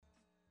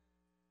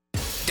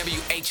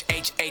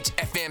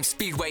WHHH-FM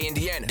Speedway,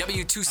 Indiana.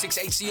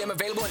 W26HCM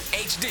available in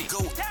HD. Go.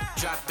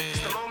 Drop in.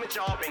 It's the moment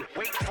y'all been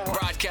waiting for.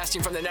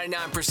 Broadcasting from the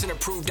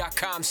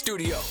 99%approved.com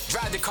studio.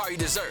 Drive the car you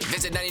deserve.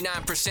 Visit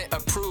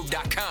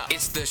 99%approved.com.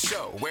 It's the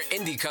show where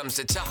Indy comes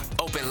to talk.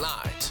 Open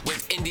lines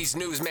with Indy's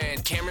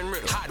newsman Cameron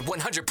Ridle. Hot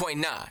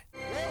 100.9. 1,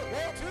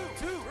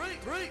 2,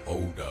 3.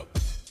 Hold up.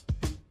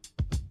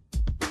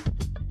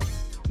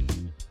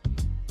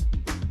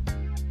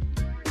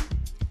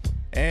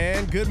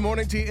 And good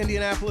morning to you,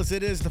 Indianapolis.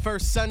 It is the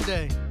first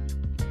Sunday.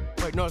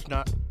 Wait, no, it's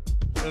not.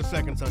 It's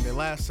second Sunday.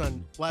 Last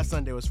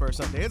Sunday was first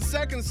Sunday. It's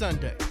second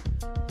Sunday.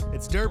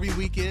 It's Derby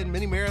weekend,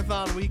 mini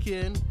marathon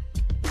weekend,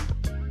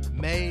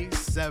 May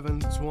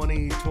 7th,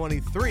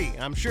 2023.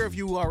 I'm sure if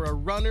you are a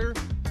runner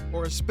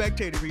or a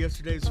spectator for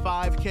yesterday's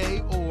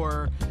 5K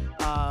or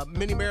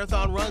mini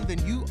marathon run,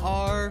 then you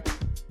are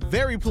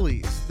very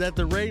pleased that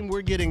the rain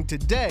we're getting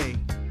today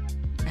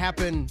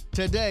happened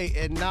today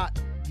and not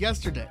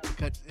yesterday,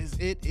 because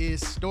it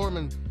is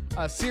storming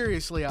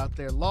seriously out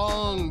there.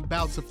 Long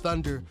bouts of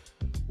thunder,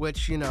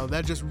 which,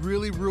 that just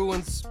really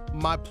ruins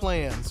my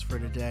plans for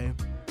today.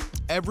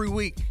 Every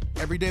week,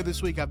 every day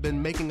this week, I've been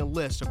making a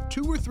list of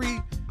 2 or 3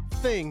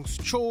 things,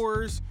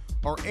 chores,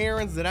 or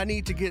errands that I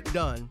need to get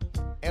done.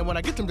 And when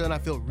I get them done, I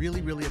feel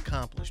really, really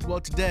accomplished. Well,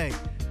 today,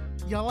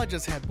 y'all, I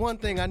just had one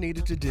thing I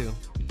needed to do,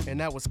 and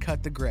that was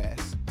cut the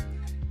grass.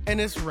 And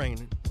it's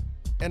raining,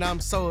 and I'm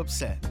so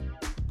upset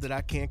that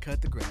I can't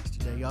cut the grass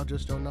today. Y'all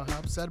just don't know how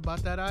upset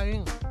about that I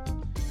am.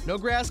 No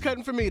grass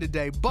cutting for me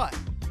today, but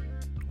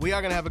we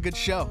are going to have a good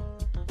show.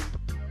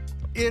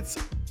 It's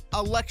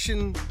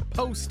election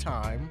post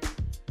time,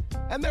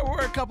 and there were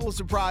a couple of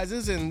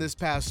surprises in this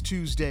past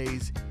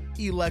Tuesday's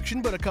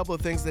election, but a couple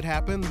of things that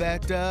happened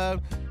that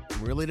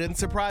really didn't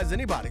surprise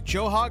anybody.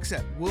 Joe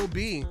Hogsett will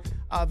be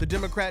the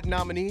Democrat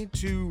nominee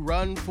to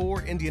run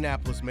for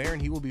Indianapolis mayor,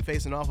 and he will be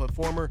facing off a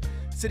former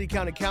city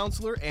county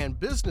councilor and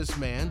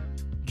businessman,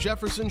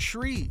 Jefferson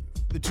Shreve.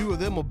 The two of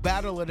them will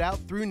battle it out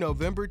through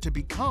November to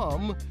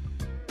become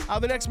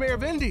the next mayor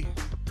of Indy.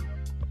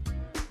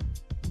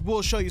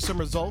 We'll show you some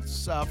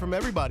results from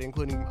everybody,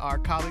 including our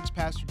colleagues,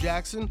 Pastor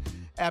Jackson,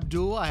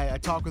 Abdul. I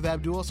talked with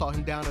Abdul, saw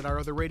him down at our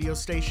other radio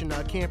station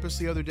campus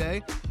the other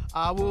day.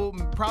 We'll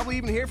probably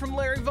even hear from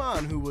Larry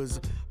Vaughn,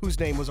 whose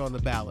name was on the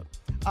ballot.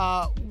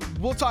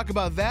 We'll talk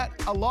about that,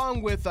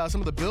 along with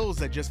some of the bills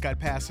that just got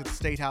passed at the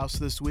State House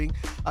this week.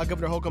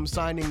 Governor Holcomb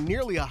signing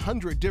nearly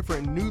 100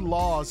 different new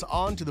laws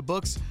onto the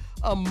books.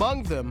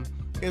 Among them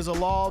is a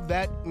law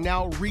that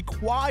now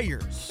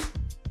requires,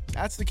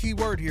 that's the key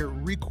word here,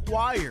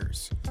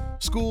 requires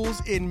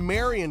schools in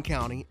Marion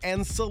County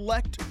and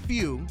select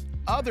few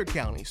other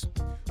counties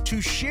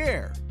to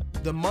share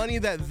the money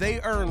that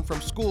they earn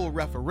from school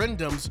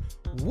referendums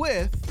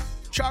with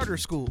charter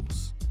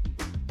schools.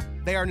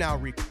 They are now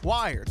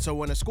required. So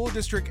when a school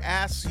district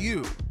asks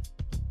you,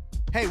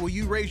 hey, will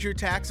you raise your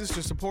taxes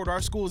to support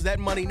our schools? That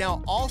money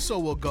now also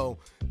will go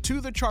to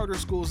the charter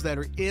schools that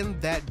are in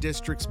that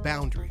district's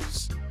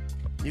boundaries.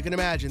 You can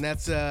imagine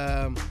that's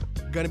going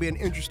to be an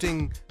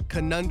interesting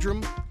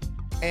conundrum,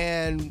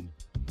 and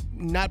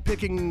not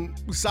picking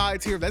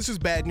sides here. That's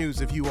just bad news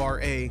if you are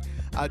a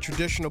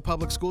traditional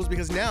public schools,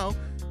 because now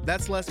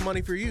that's less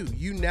money for you.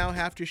 You now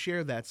have to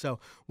share that. So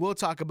we'll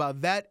talk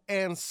about that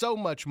and so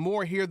much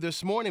more here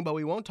this morning, but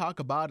we won't talk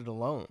about it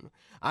alone.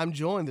 I'm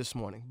joined this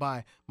morning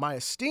by my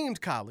esteemed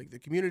colleague, the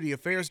Community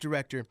Affairs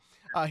Director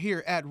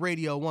here at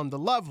Radio 1, the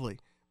lovely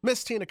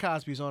Miss Tina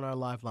Cosby is on our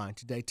live line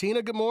today.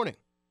 Tina, good morning.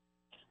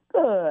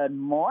 Good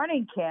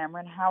morning,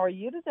 Cameron. How are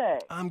you today?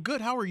 I'm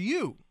good. How are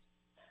you?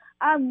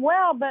 I'm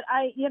well, but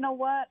you know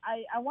what?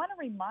 I want to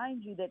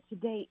remind you that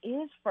today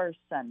is First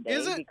Sunday.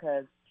 Is it?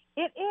 Because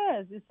it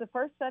is. It's the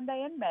first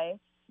Sunday in May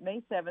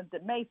 7th.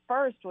 That May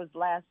 1st was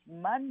last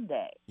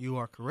Monday. You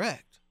are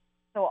correct.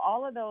 So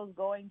all of those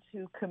going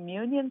to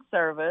communion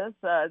service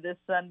this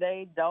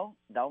Sunday, don't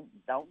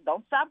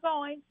stop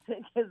going,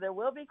 because there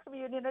will be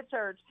communion at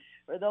church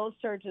for those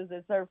churches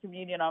that serve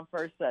communion on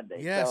First Sunday.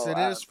 Yes, so, it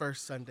is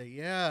First Sunday.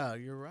 Yeah,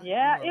 you're right.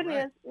 Yeah, it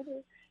is. It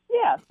is.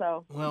 Yeah,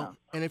 so. Well,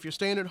 and if you're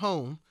staying at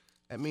home,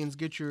 that means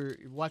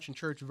watching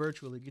church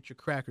virtually, get your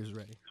crackers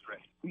ready.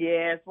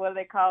 Yes, what do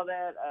they call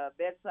that?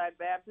 Bedside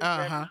Baptist?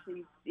 Uh-huh.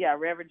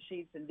 Reverend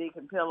Sheets and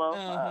Deacon Pillow.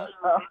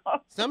 Uh-huh.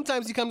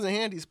 Sometimes he comes in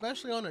handy,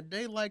 especially on a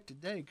day like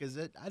today, because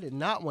I did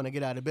not want to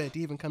get out of bed to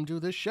even come do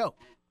this show.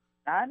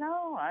 I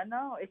know.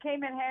 It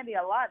came in handy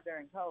a lot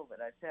during COVID,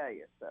 I tell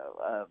you.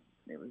 So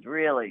it was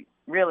really,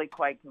 really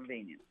quite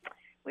convenient.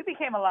 We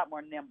became a lot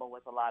more nimble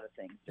with a lot of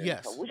things.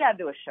 Yes. So we got to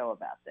do a show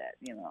about that,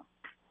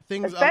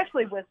 Things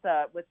especially with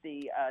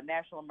the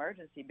national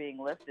emergency being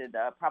lifted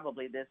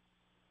probably this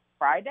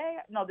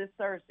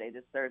Thursday,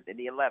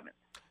 the 11th.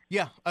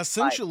 Yeah,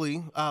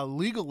 essentially,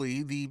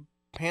 legally, the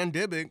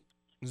pandemic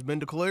has been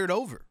declared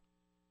over.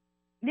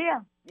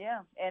 Yeah.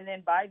 And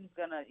then Biden's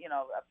going to,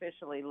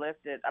 officially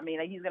lift it. I mean,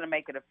 he's going to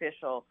make it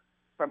official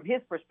from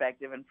his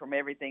perspective and from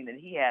everything that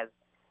he has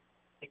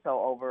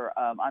so over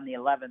on the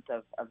 11th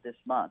of this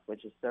month,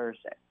 which is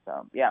Thursday.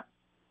 So, yeah.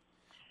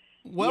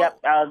 Well,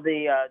 yep.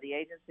 The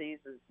agencies,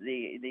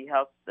 the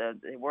health, the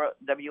World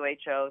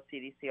WHO,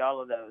 CDC,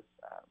 all of those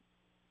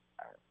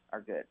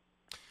are good.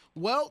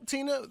 Well,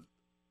 Tina,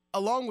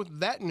 along with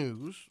that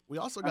news, we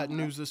also got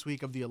news this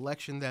week of the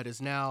election that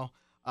is now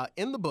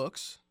in the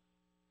books.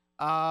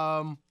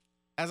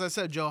 As I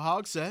said, Joe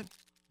Hogsett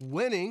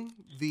winning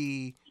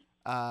the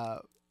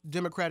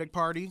Democratic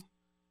Party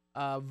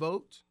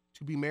vote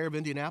to be mayor of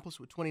Indianapolis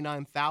with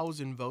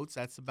 29,000 votes.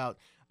 That's about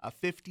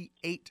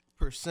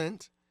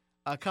 58%.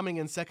 Coming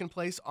in second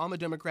place on the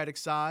Democratic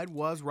side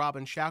was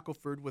Robin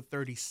Shackelford with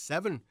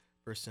 37%.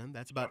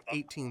 That's about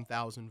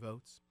 18,000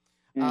 votes.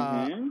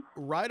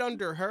 Right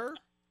under her,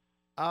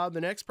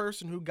 the next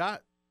person who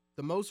got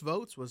the most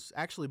votes was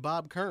actually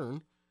Bob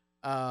Kern,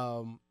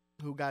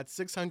 who got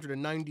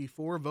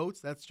 694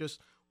 votes. That's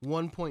just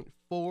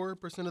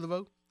 1.4% of the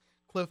vote.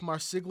 Cliff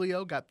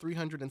Marsiglio got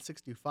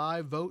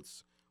 365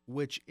 votes,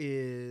 which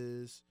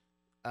is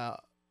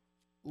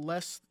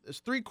less.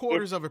 It's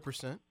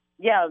 0.75%.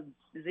 Yeah,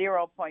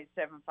 0.75%.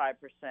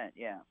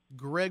 Yeah.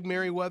 Greg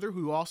Merriweather,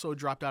 who also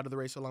dropped out of the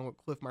race along with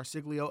Cliff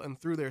Marsiglio, and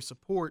threw their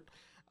support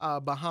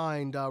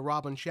behind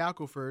Robin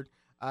Shackelford,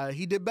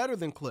 he did better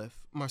than Cliff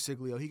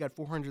Marsiglio. He got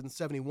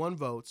 471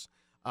 votes.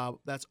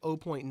 That's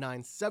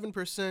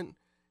 0.97%.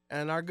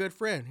 And our good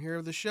friend here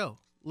of the show,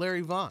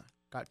 Larry Vaughn,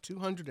 got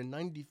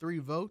 293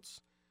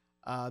 votes.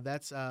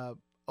 That's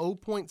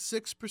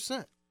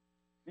 0.6%.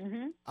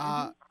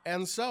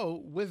 And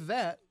so with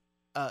that,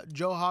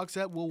 Joe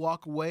Hogsett will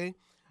walk away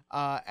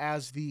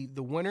as the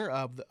winner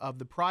of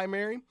the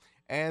primary.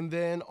 And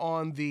then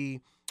on the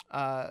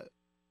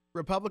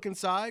Republican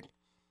side,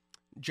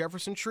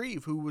 Jefferson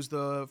Shreve, who was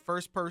the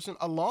first person,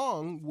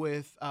 along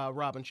with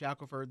Robin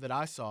Shackelford, that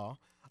I saw,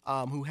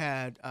 who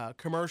had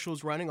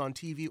commercials running on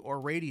TV or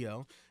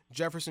radio.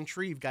 Jefferson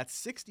Shreve got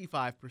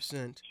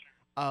 65%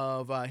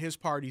 of his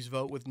party's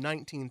vote with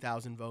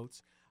 19,000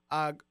 votes.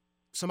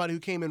 Somebody who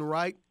came in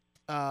right,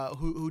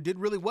 who did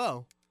really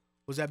well,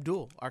 was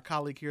Abdul, our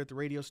colleague here at the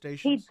radio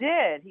station. He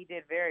did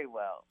very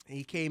well.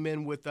 He came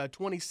in with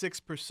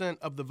 26%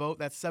 of the vote.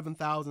 That's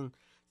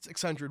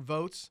 7,600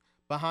 votes.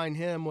 Behind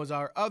him was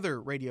our other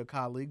radio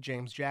colleague,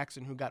 James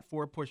Jackson, who got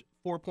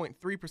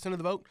 4.3% of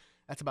the vote.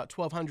 That's about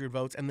 1,200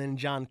 votes. And then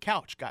John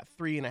Couch got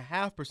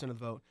 3.5% of the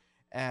vote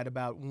at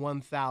about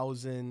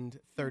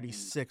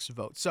 1,036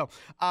 votes. So,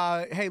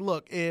 hey,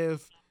 look,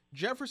 if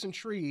Jefferson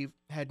Shreve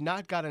had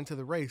not got into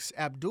the race,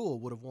 Abdul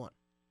would have won.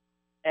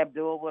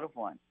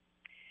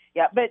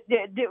 Yeah, but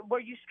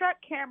were you struck,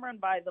 Cameron,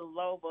 by the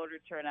low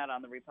voter turnout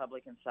on the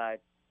Republican side?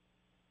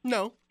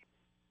 No.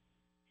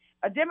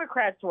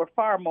 Democrats were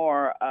far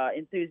more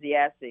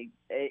enthusiastic,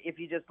 if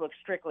you just look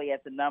strictly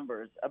at the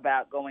numbers,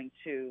 about going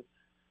to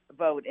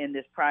vote in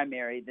this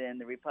primary than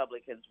the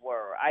Republicans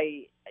were.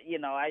 I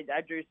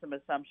drew some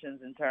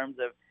assumptions in terms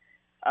of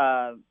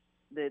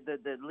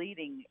the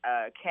leading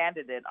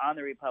candidate on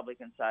the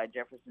Republican side,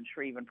 Jefferson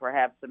Shreve, and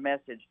perhaps the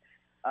message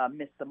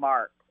missed the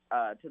mark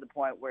to the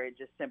point where it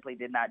just simply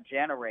did not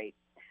generate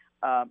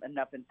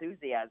enough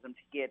enthusiasm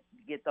to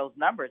get those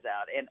numbers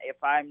out. And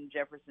if I'm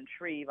Jefferson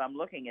Shreve, I'm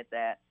looking at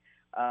that.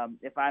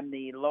 If I'm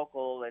the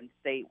local and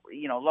state,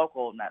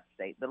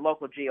 the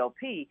local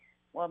GOP,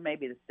 well,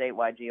 maybe the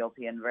statewide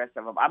GOP and the rest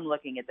of them, I'm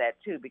looking at that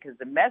too, because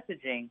the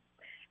messaging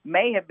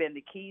may have been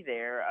the key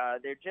there.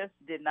 There just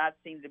did not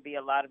seem to be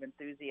a lot of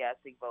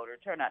enthusiastic voter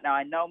turnout. Now,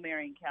 I know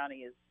Marion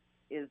County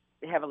is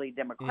heavily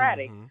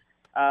Democratic,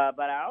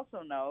 but I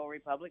also know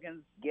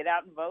Republicans get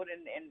out and vote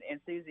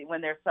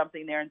when there's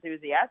something they're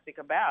enthusiastic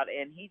about,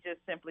 and he just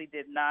simply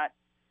did not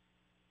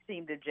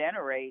seem to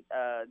generate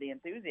the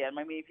enthusiasm.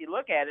 I mean, if you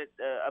look at it,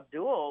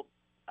 Abdul,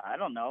 I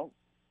don't know,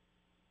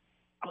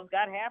 almost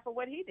got half of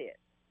what he did,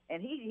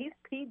 and he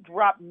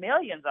dropped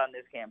millions on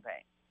this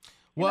campaign.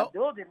 Well,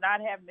 Abdul did not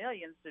have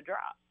millions to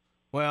drop.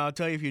 Well, I'll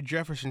tell you, if you're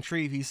Jefferson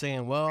Shreve, he's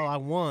saying, well, I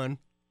won.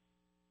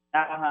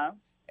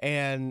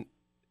 And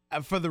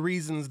for the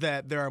reasons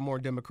that there are more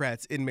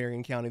Democrats in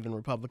Marion County than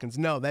Republicans.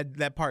 No,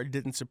 that part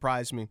didn't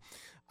surprise me.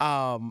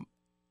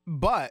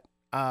 But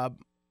I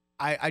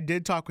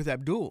did talk with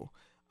Abdul.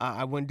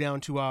 I went down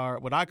to our,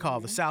 what I call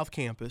the South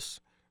Campus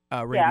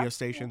radio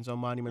stations on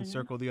Monument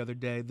Circle the other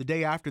day, the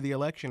day after the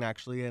election,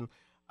 actually. And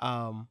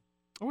or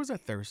was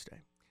that Thursday?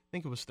 I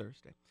think it was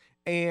Thursday.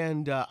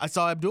 And I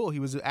saw Abdul. He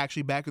was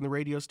actually back in the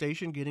radio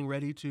station getting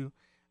ready to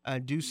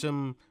do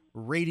some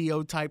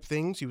radio-type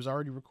things. He was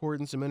already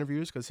recording some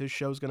interviews because his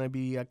show's going to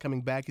be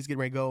coming back. He's getting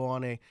ready to go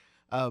on a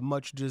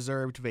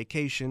much-deserved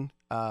vacation.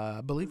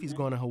 I believe he's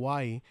going to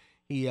Hawaii.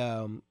 He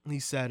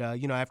said,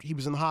 after he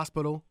was in the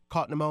hospital,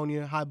 caught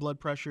pneumonia, high blood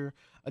pressure,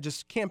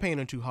 just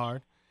campaigning too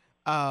hard.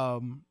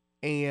 And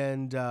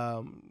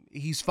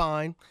he's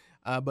fine.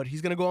 But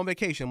he's going to go on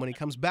vacation. When he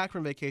comes back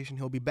from vacation,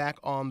 he'll be back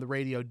on the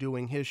radio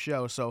doing his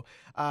show. So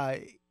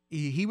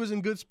he was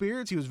in good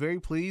spirits. He was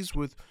very pleased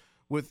with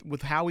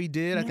how he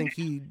did. I think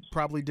he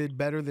probably did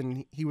better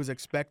than he was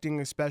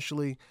expecting,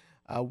 especially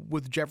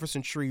with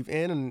Jefferson Shreve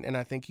in. And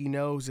I think he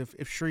knows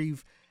if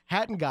Shreve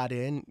hadn't got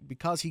in,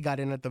 because he got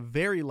in at the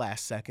very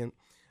last second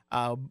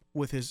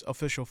with his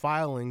official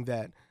filing,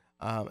 that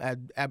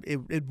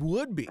it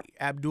would be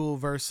Abdul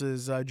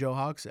versus Joe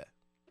Hogsett.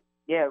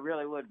 Yeah, it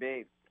really would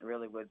be. It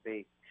really would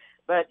be.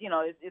 But,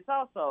 it's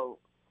also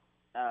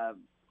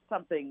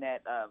something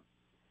that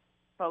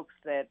folks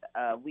that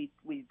we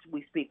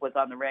speak with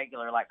on the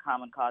regular, like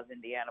Common Cause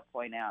Indiana,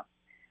 point out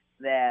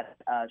that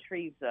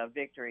Shreve's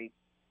victory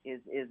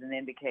is an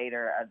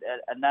indicator,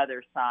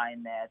 another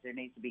sign that there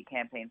needs to be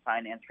campaign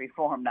finance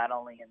reform, not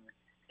only in the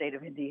state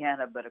of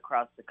Indiana, but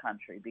across the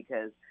country,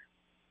 because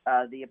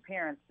the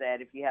appearance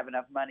that if you have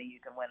enough money, you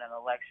can win an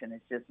election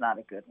is just not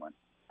a good one.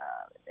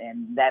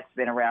 And that's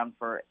been around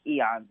for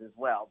eons as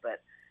well.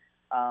 But,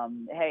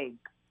 hey,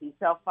 he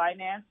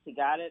self-financed, he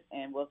got it,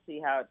 and we'll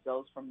see how it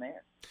goes from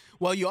there.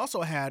 Well, you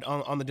also had,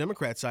 on the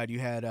Democrat side, you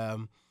had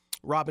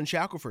Robin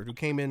Shackelford, who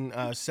came in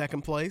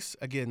second place.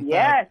 Again,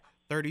 yes.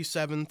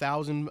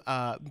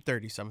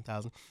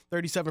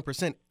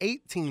 37%,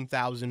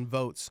 18,000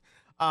 votes.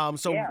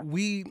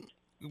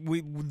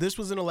 This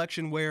was an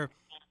election where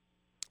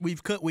we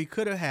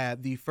could have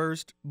had the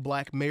first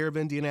black mayor of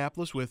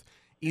Indianapolis with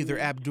either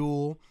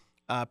Abdul,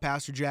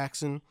 Pastor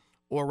Jackson,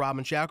 or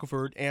Robin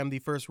Shackelford, and the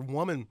first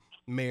woman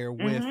mayor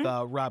with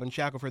Robin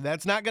Shackelford.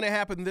 That's not going to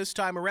happen this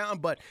time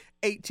around, but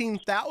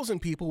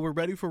 18,000 people were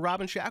ready for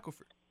Robin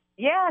Shackelford.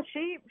 Yeah,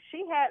 she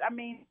had,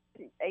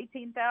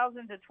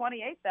 18,000 to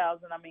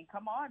 28,000.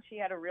 Come on. She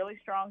had a really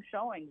strong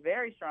showing,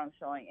 very strong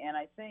showing, and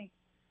I think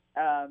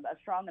a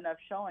strong enough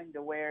showing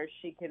to where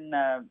she can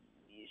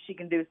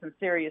do some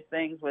serious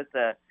things with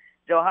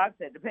Joe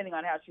Hogsett, depending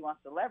on how she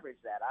wants to leverage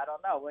that. I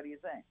don't know. What do you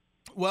think?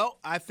 Well,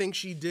 I think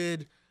she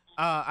did.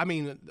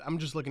 I'm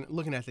just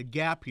looking at the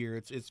gap here.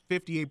 It's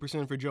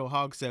 58% for Joe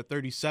Hogsett,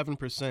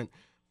 37%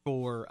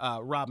 for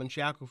Robin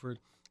Shackelford,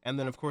 and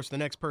then of course the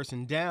next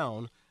person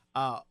down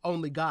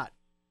only got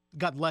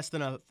less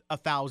than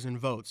 1,000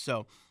 votes.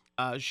 So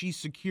she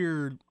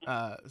secured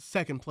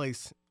second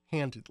place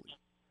handedly.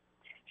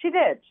 She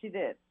did,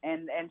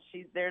 and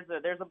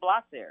there's a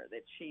block there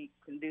that she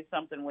can do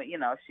something with.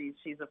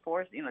 She's a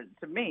force.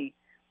 To me,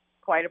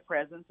 quite a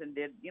presence, and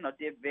did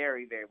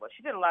very, very well.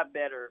 She did a lot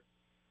better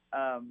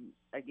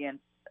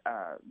against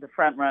the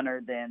front runner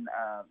than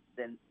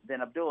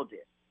Abdul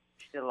did.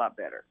 She did a lot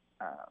better.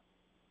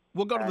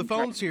 We'll go to the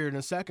phones here in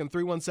a second.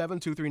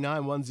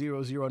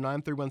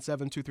 317-239-1009,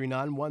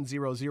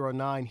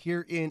 317-239-1009.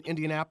 Here in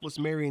Indianapolis,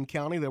 Marion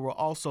County, there were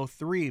also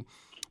three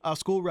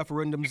school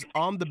referendums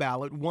on the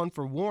ballot, one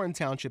for Warren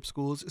Township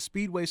Schools,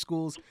 Speedway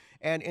Schools,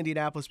 and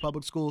Indianapolis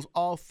Public Schools.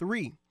 All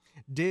three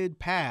did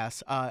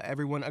pass.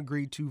 Everyone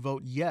agreed to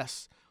vote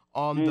yes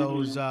on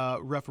those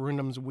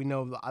referendums. We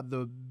know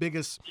the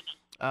biggest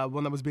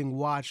one that was being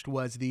watched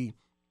was the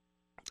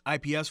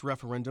IPS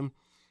referendum,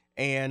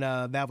 and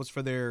that was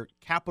for their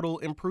capital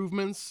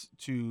improvements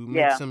to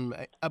make some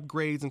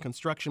upgrades and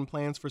construction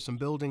plans for some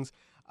buildings.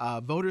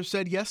 Voters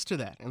said yes to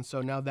that, and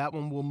so now that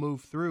one will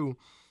move through.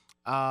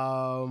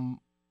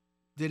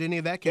 Did any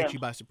of that catch you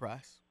by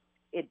surprise?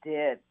 It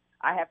did,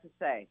 I have to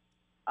say.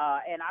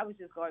 And I was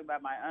just going by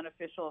my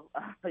unofficial,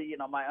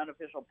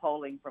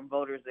 polling from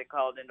voters that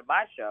called into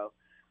my show.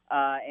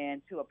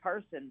 And to a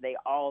person, they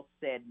all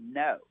said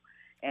no.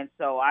 And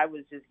so I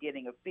was just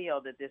getting a feel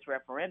that this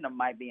referendum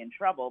might be in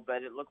trouble,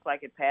 but it looks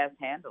like it passed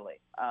handily.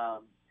 I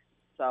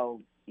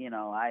was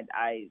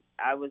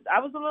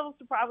a little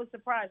surprised. I was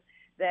surprised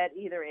that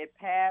either it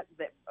passed,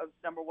 that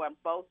number one,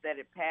 both that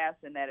it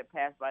passed and that it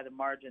passed by the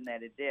margin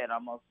that it did.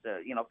 Almost,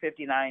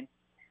 59%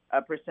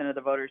 of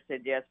the voters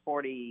said yes,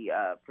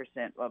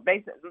 40%. Well,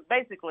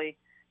 basically,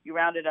 you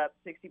rounded up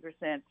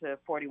 60% to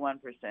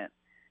 41%,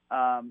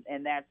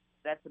 and that's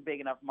a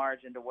big enough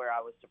margin to where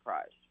I was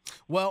surprised.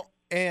 Well,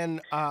 and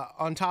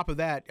on top of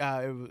that,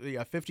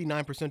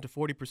 59% to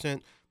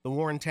 40%. The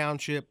Warren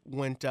Township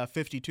went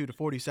 52 to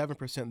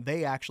 47%.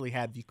 They actually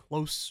had the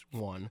close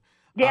one.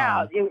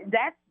 Yeah, you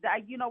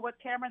know what,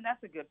 Cameron?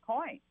 That's a good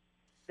point.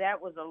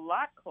 That was a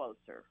lot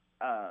closer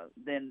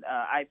than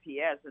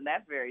IPS, and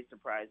that's very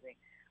surprising.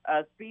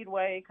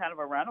 Speedway, kind of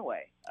a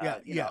runaway.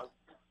 79%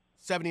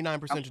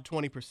 to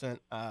 20%.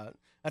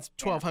 That's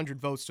 1,200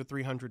 votes to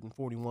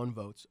 341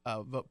 votes.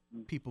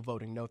 People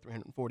voting no,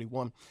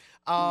 341.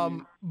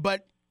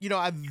 But,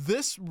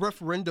 this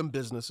referendum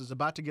business is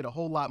about to get a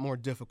whole lot more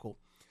difficult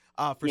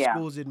for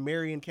schools in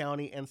Marion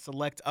County and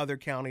select other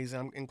counties,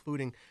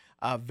 including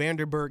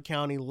Vanderburgh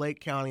County,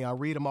 Lake County. I'll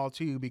read them all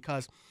to you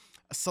because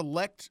a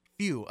select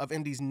few of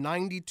Indy's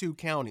 92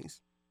 counties,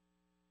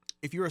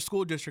 if you're a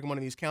school district in one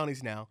of these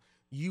counties now,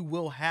 you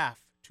will have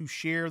to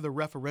share the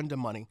referendum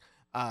money.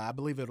 I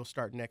believe it would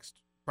start next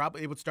year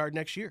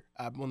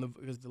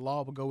because the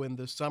law will go in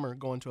this summer,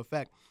 go into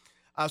effect.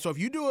 So if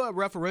you do a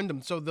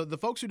referendum, so the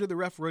folks who do the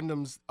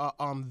referendums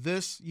on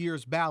this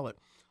year's ballot,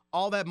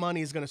 all that money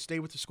is going to stay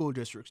with the school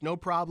districts. No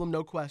problem,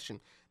 no question.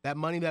 That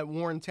money that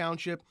Warren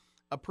Township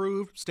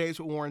approved stays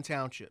with Warren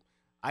Township.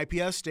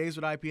 IPS stays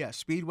with IPS.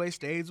 Speedway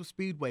stays with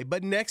Speedway.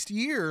 But next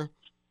year,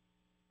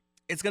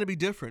 it's going to be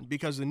different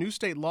because the new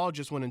state law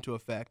just went into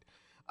effect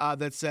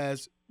that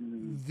says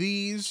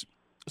these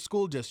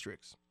school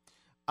districts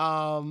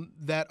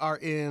that are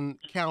in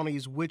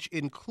counties which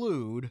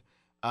include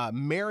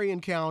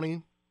Marion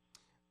County,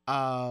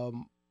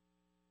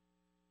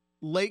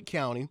 Lake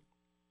County,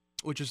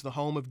 which is the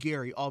home of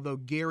Gary, although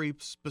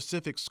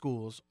Gary-specific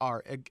schools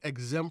are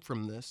exempt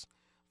from this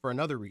for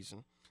another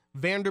reason.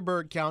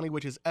 Vanderburgh County,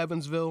 which is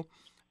Evansville,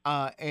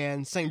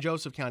 and St.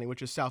 Joseph County,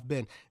 which is South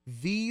Bend.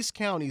 These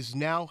counties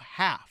now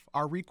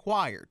are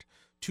required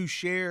to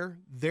share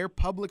their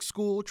public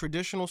school,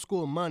 traditional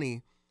school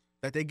money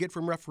that they get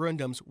from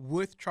referendums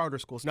with charter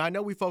schools. Now, I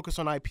know we focus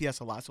on IPS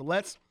a lot, so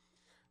let's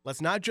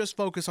not just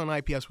focus on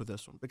IPS with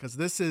this one, because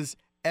this is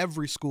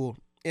every school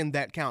in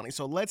that county.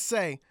 So let's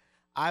say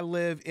I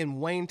live in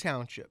Wayne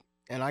Township,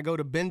 and I go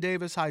to Ben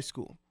Davis High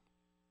School.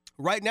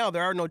 Right now,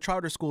 there are no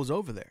charter schools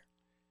over there.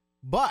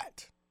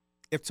 But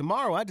if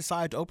tomorrow I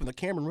decide to open the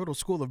Cameron Riddle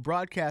School of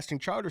Broadcasting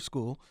Charter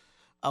School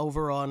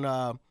over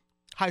on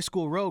High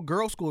School Road,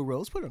 Girls School Road,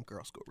 let's put it on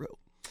Girls School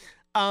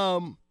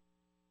Road,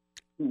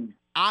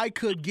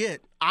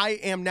 I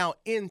am now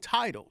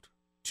entitled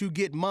to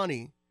get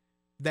money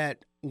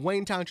that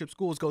Wayne Township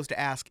Schools goes to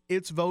ask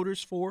its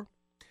voters for.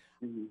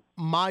 Mm-hmm.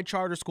 My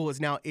charter school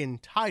is now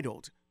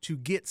entitled to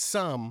get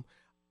some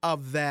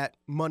of that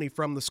money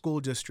from the school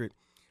district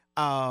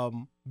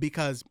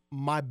because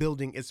my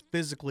building is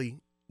physically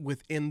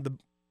within the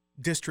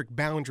district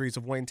boundaries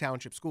of Wayne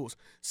Township Schools.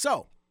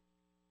 So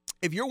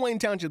if you're Wayne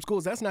Township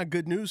Schools, that's not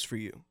good news for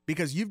you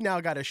because you've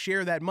now got to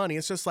share that money.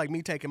 It's just like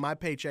me taking my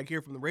paycheck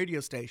here from the radio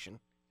station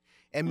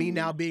and me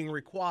now being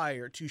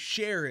required to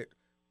share it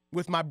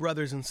with my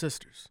brothers and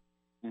sisters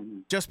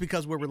just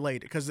because we're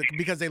related,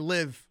 because they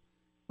live.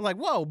 I'm like,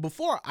 whoa,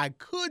 before I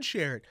could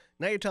share it.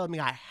 Now you're telling me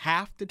I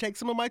have to take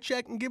some of my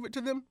check and give it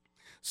to them?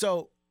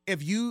 So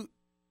if you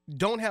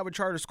don't have a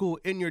charter school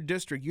in your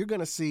district, you're going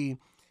to see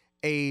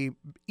a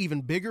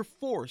even bigger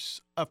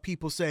force of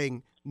people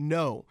saying,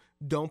 no,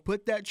 don't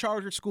put that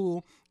charter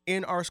school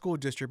in our school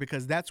district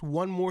because that's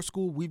one more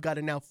school we've got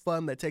to now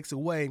fund that takes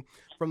away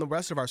from the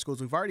rest of our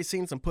schools. We've already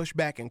seen some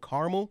pushback in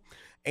Carmel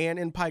and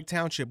in Pike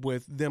Township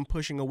with them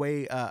pushing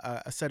away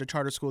a set of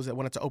charter schools that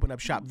wanted to open up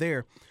shop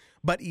there.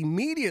 But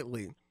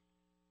immediately,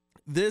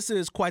 this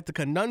is quite the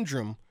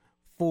conundrum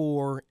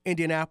for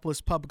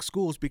Indianapolis public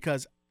schools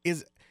because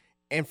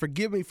and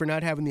forgive me for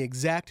not having the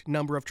exact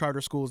number of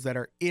charter schools that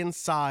are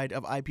inside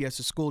of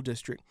IPS's school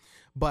district,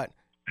 but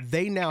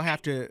they now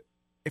have to,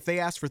 if they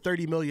ask for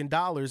 $30 million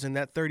and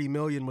that $30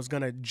 million was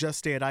going to just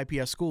stay at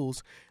IPS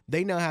schools,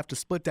 they now have to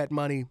split that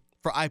money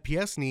for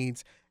IPS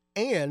needs.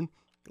 And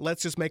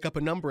let's just make up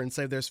a number and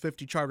say there's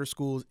 50 charter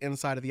schools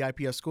inside of the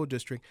IPS school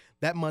district.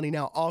 That money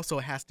now also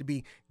has to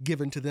be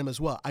given to them as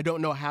well. I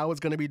don't know how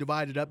it's going to be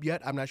divided up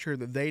yet. I'm not sure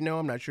that they know.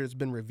 I'm not sure it's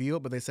been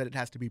revealed, but they said it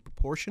has to be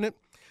proportionate.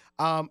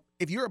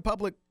 If you're a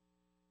public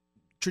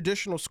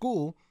traditional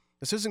school,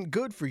 this isn't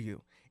good for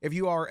you. If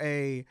you are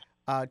a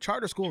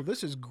charter school,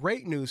 this is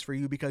great news for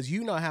you because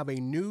you now have a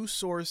new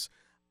source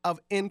of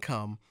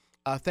income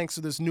thanks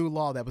to this new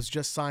law that was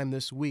just signed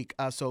this week.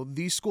 So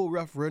these school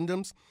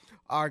referendums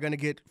are going to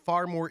get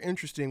far more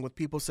interesting with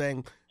people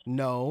saying,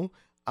 no,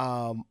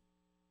 I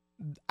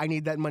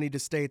need that money to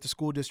stay at the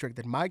school district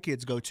that my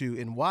kids go to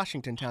in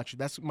Washington Township.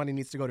 That money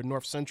needs to go to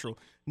North Central,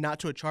 not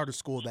to a charter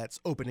school that's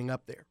opening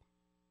up there.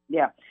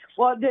 Yeah.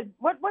 Well,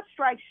 what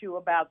strikes you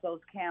about those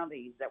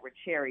counties that were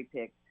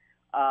cherry-picked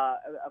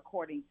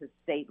according to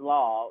state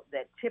law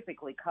that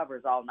typically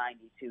covers all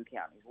 92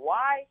 counties?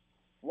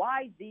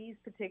 Why these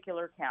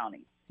particular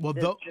counties? Well,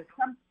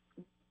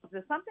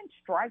 does something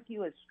strike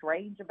you as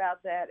strange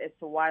about that as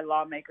to why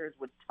lawmakers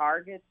would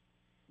target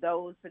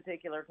those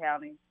particular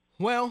counties?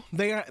 Well,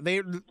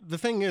 the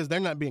thing is, they're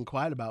not being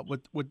quiet about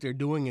what they're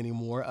doing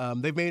anymore.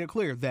 They've made it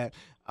clear that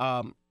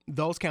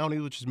those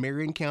counties, which is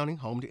Marion County,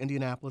 home to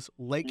Indianapolis,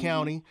 Lake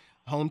County,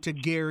 home to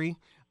Gary,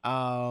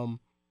 and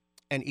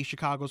East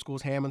Chicago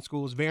schools, Hammond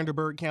schools,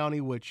 Vanderburgh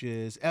County, which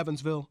is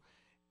Evansville,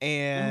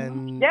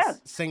 and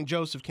St.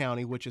 Joseph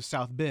County, which is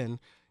South Bend.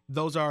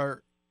 Those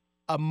are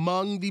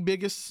among the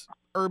biggest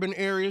urban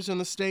areas in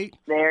the state.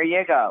 There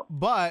you go.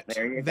 But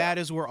that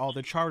is where all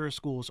the charter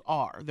schools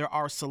are. There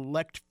are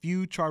select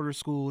few charter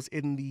schools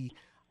in the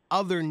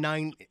other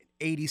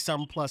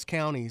 980-some plus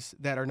counties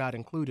that are not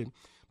included.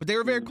 But they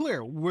were very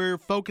clear. We're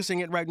focusing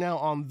it right now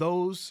on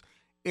those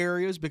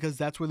areas because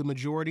that's where the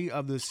majority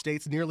of the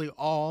states, nearly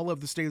all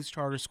of the state's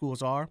charter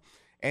schools are.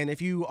 And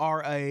if you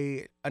are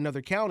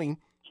another county,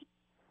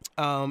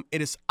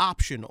 it is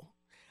optional.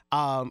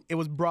 It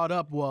was brought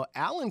up, well,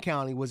 Allen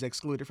County was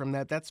excluded from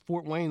that. That's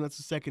Fort Wayne. That's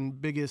the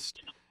second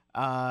biggest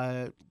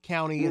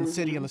county and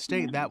city in the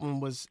state. That one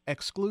was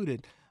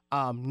excluded.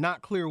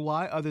 Not clear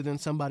why, other than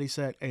somebody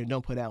said, hey,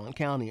 don't put Allen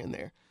County in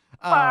there.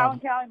 Well, Allen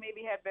County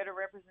maybe had better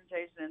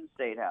representation in the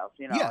State House.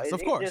 You know, yes,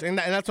 of course, and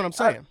that's what I'm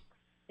saying.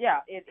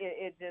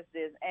 It just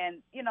is.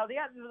 And, you know,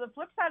 the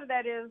flip side of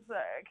that is,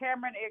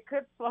 Cameron, it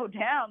could slow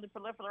down the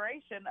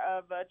proliferation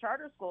of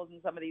charter schools in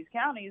some of these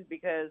counties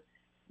because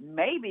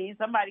maybe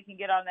somebody can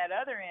get on that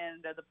other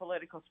end of the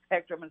political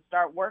spectrum and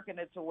start working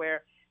it to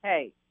where,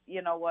 hey,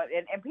 you know what,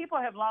 and people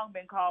have long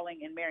been calling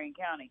in Marion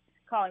County,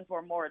 calling for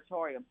a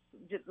moratorium.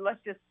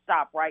 Let's just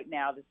stop right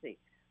now to see.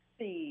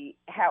 see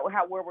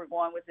how where we're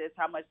going with this,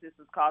 how much this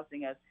is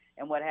costing us,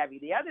 and what have you.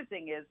 The other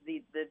thing is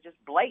the just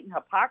blatant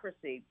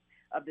hypocrisy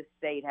of the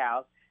State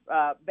House,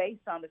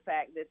 based on the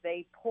fact that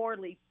they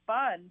poorly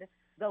fund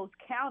those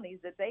counties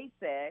that they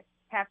said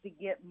have to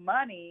give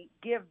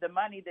the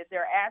money that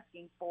they're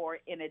asking for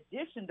in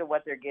addition to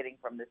what they're getting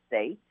from the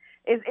state.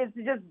 It's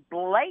just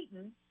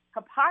blatant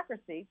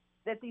hypocrisy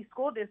that these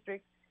school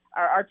districts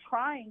are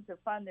trying to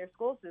fund their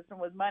school system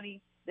with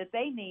money that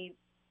they need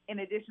in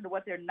addition to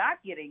what they're not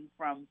getting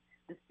from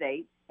the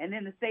state. And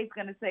then the state's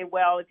going to say,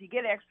 well, if you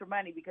get extra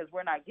money because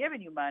we're not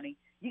giving you money,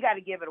 you got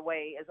to give it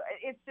away.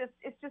 It's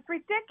just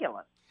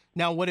ridiculous.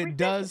 Now, what it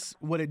does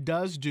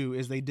do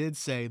is they did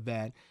say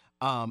that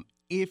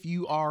if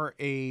you are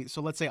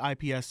so let's say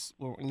IPS,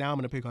 well, now I'm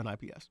going to pick on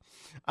IPS.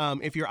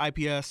 If you're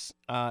IPS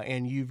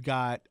and you've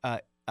got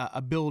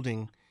a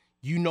building,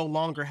 you no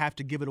longer have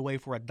to give it away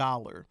for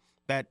 $1.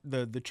 That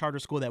the charter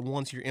school that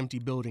wants your empty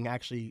building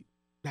actually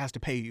has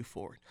to pay you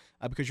for it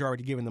because you're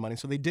already giving the money.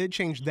 So they did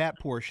change that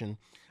portion.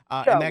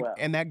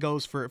 And that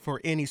goes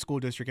for any school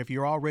district. If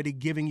you're already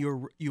giving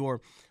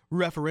your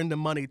referendum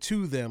money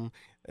to them,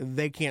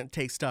 they can't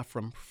take stuff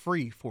from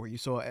free for you.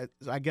 So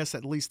I guess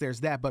at least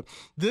there's that. But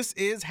this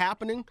is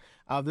happening.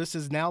 This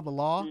is now the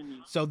law.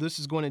 Mm-hmm. So this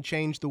is going to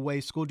change the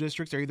way school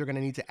districts are either going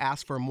to need to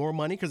ask for more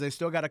money because they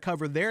still got to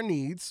cover their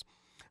needs.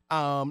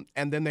 And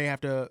then they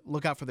have to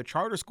look out for the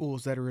charter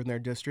schools that are in their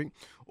district.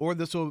 Or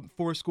this will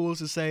force schools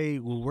to say,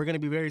 well, we're going to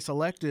be very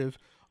selective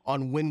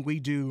on when we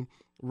do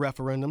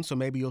referendum. So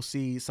maybe you'll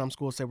see some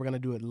schools say we're going to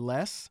do it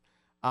less,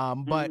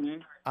 but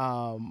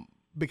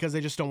because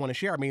they just don't want to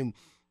share. I mean,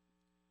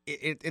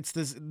 it's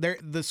this.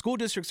 The school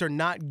districts are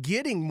not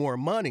getting more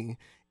money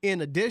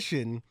in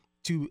addition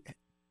to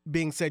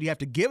being said you have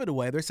to give it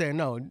away. They're saying,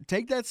 no,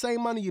 take that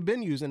same money you've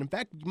been using. In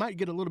fact, you might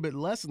get a little bit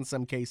less in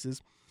some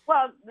cases.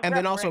 Well, and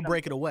then also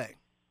break it away.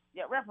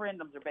 Yeah,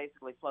 referendums are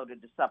basically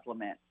floated to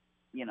supplement,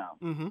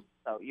 Mm-hmm.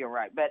 So you're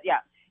right. But yeah,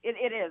 it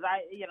is.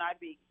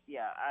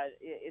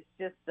 It's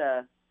just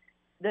the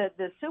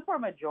super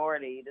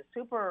majority, the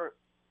super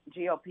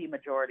GOP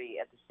majority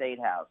at the State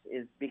House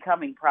is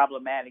becoming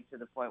problematic to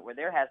the point where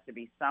there has to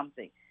be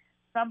something.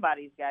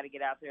 Somebody's got to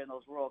get out there in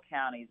those rural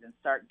counties and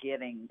start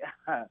getting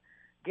a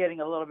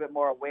little bit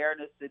more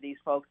awareness to these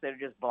folks that are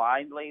just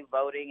blindly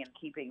voting and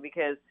keeping,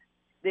 because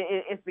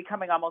it's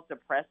becoming almost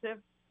oppressive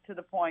to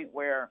the point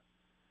where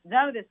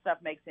none of this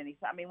stuff makes any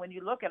sense. I mean, when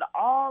you look at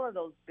all of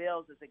those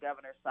bills that the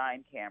governor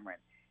signed, Cameron,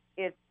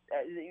 it's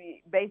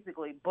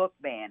basically book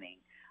banning.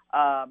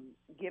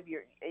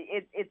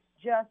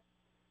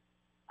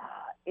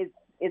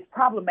 It's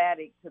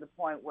problematic to the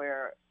point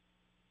where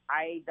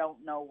I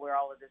don't know where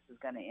all of this is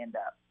going to end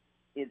up.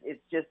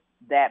 It's just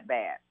that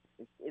bad.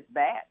 It's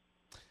bad.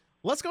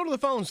 Let's go to the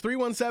phones,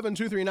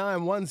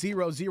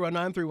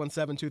 317-239-1009,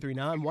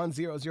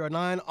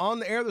 317-239-1009. On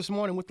the air this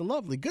morning with the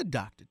lovely, good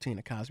Dr.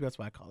 Tina Cosby. That's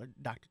why I call her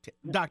Dr.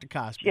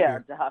 Cosby. Yeah,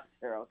 here.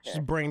 Doctor, okay. She's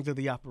bringing to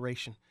the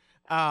operation.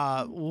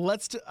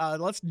 Let's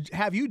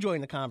have you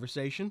join the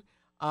conversation.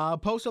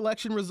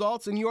 Post-election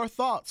results and your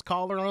thoughts.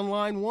 Caller on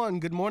line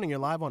 1. Good morning. You're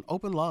live on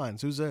Open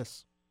Lines. Who's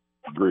this?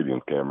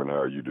 Greetings, Cameron.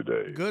 How are you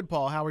today? Good,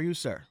 Paul. How are you,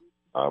 sir?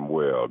 I'm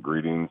well.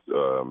 Greetings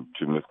to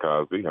Ms.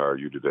 Cosby. How are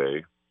you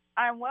today?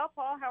 I'm well,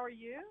 Paul. How are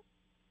you?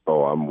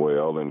 Oh, I'm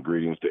well, and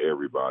greetings to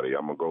everybody.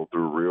 I'm going to go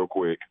through real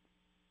quick.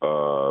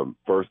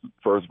 First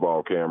of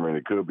all, Cameron,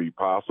 it could be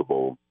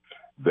possible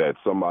that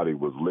somebody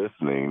was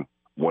listening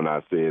when I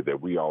said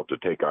that we ought to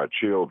take our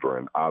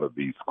children out of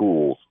these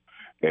schools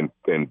and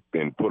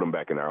put them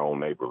back in our own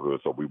neighborhood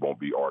so we won't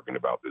be arguing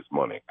about this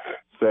money.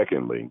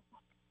 Secondly,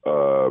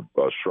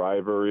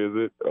 Shriver, is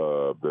it?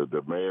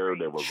 The mayor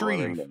that was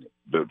running,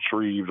 the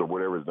Shreves or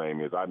whatever his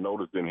name is, I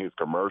noticed in his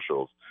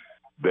commercials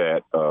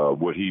that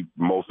what he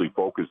mostly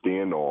focused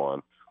in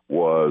on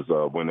was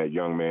when that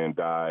young man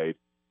died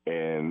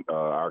and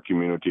our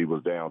community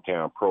was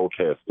downtown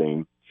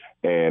protesting.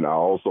 And I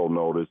also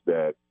noticed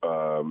that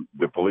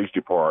the police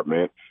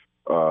department,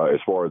 as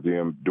far as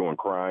them doing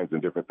crimes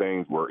and different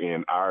things, were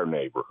in our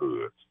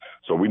neighborhoods.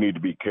 So we need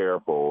to be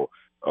careful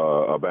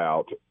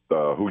about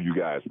who you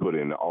guys put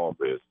in the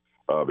office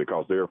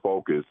because their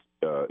focus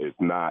is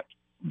not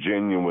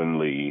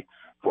genuinely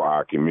for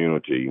our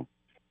community.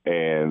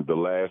 And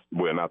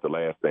not the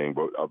last thing,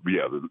 but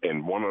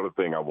and one other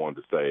thing I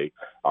wanted to say,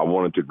 I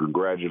wanted to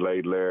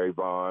congratulate Larry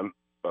Vaughn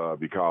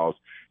because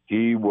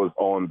he was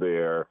on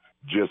there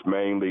just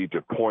mainly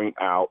to point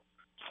out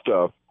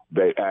stuff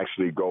that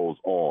actually goes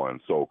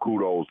on. So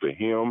kudos to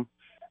him.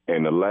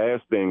 And the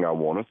last thing I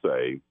want to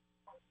say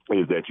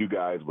is that you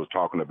guys was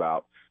talking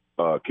about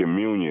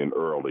communion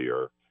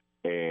earlier.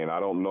 And I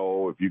don't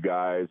know if you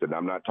guys, and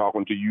I'm not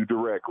talking to you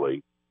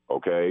directly,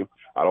 okay?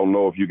 I don't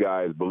know if you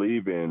guys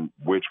believe in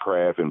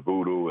witchcraft and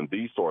voodoo and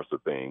these sorts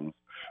of things,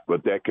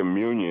 but that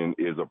communion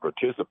is a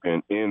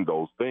participant in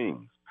those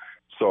things.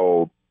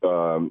 So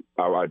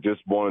I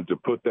just wanted to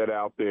put that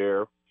out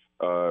there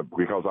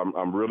because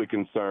I'm really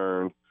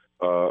concerned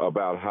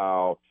about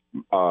how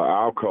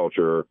our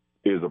culture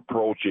is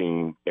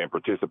approaching and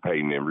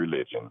participating in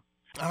religion.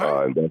 All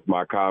right. And that's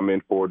my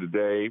comment for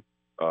today.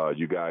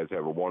 You guys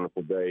have a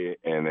wonderful day.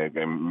 And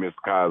Ms.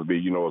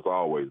 Cosby, it's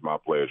always my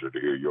pleasure to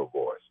hear your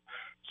voice.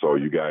 So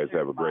you guys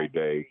have a great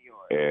day.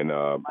 And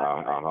I'll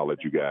holler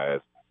at you guys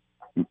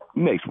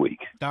next week.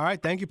 All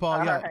right. Thank you, Paul.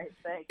 All Yeah. right,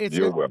 thanks.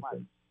 You're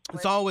welcome.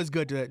 It's always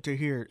good to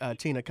hear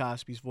Tina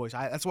Cosby's voice.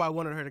 That's why I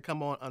wanted her to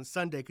come on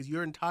Sunday, because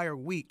your entire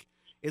week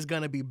is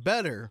going to be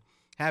better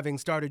having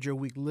started your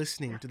week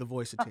listening to the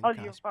voice of Tina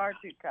Cosby. You're far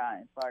too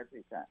kind. Far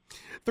too kind.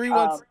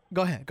 3-1.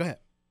 Go ahead.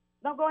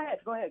 No, go ahead.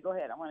 I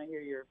want to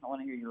hear your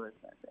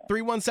listeners.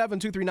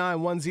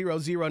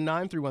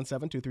 317-239-1009.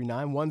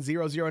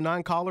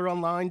 317-239-1009. Caller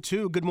on line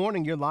 2. Good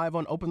morning. You're live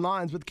on Open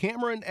Lines with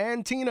Cameron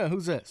and Tina.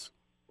 Who's this?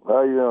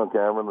 How you doing,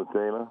 Cameron and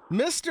Tina?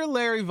 Mr.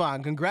 Larry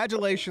Vaughn,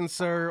 congratulations,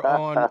 sir,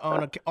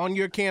 on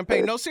your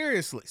campaign. No,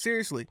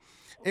 seriously.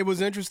 It was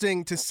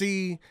interesting to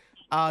see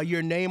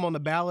your name on the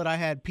ballot. I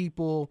had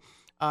people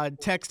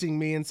texting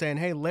me and saying,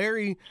 "Hey,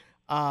 Larry,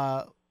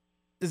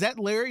 is that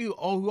Larry who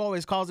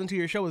always calls into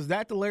your show? Is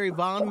that the Larry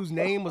Vaughn whose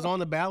name was on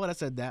the ballot?" I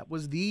said, "That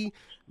was the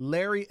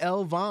Larry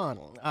L.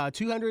 Vaughn."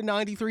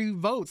 293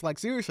 votes. Like,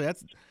 seriously,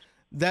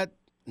 that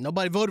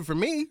nobody voted for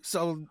me.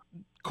 So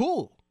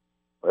cool.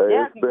 Hey,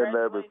 it's been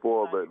there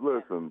before, but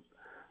listen,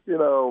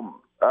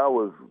 I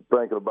was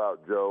thinking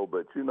about Joe,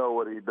 but you know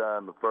what he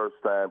done the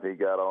first time he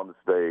got on the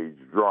stage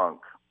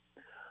drunk?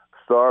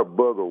 Start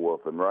booger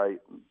wolfing, right?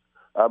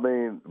 I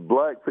mean,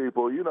 black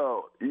people,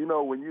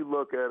 when you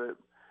look at it,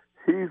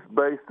 he's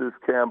based his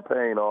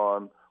campaign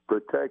on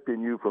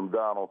protecting you from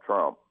Donald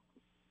Trump.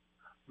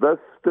 That's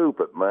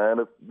stupid, man.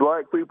 If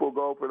black people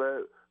go for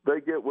that,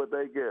 they get what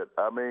they get.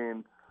 I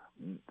mean,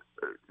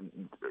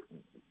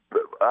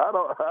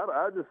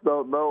 I just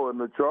don't know. In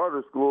the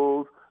charter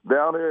schools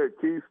down here at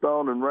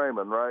Keystone and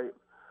Raymond, right,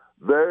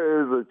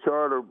 there is a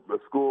charter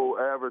school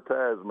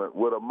advertisement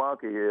with a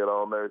monkey head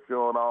on there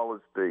showing all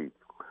his teeth.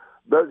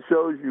 That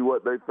shows you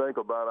what they think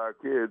about our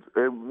kids,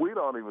 and we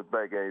don't even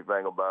think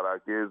anything about our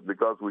kids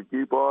because we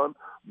keep on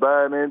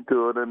buying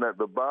into it. And at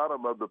the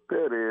bottom of the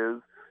pit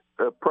is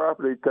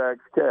property tax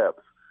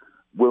caps.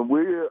 When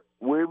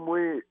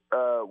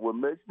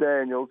Mitch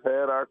Daniels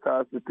had our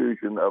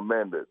Constitution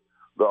amended,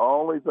 the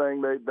only thing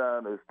they've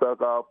done is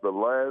took off the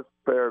last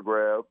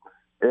paragraph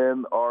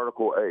in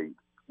Article 8,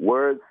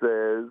 where it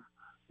says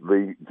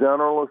the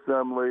General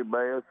Assembly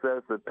may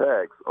assess a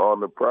tax on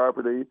the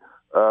property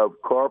of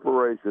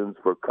corporations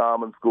for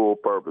common school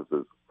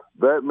purposes.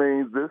 That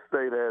means this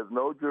state has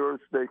no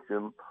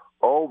jurisdiction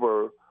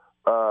over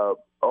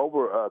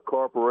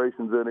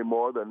corporations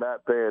anymore. They're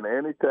not paying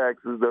any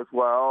taxes. That's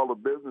why all the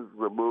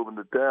businesses are moving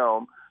to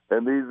town.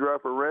 And these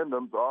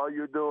referendums, all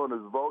you're doing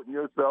is voting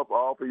yourself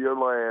off of your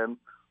land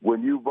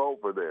when you vote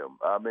for them.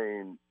 I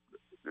mean,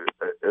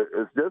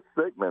 it's just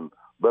sickening.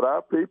 But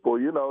our people,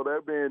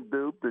 they're being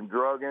duped and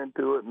drug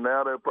into it, and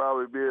now there'll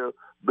probably be a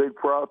big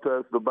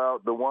protest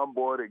about the one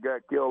boy that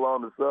got killed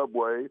on the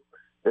subway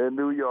in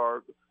New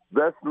York.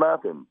 That's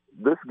nothing.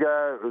 This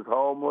guy is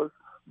homeless.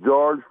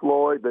 George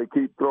Floyd, they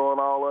keep throwing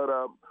all that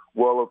up.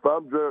 Well, if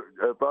I'm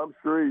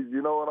Shreves,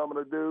 you know what I'm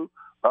going to do?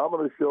 I'm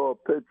going to show a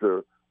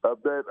picture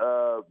of that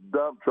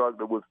dump truck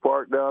that was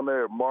parked down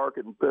there at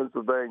Market in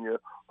Pennsylvania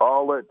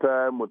all that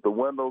time with the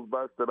windows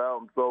busted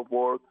out and so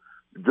forth.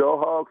 Joe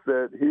Hawk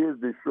said he has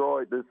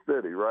destroyed this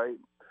city, right?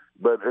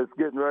 But it's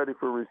getting ready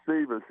for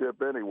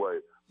receivership anyway.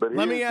 But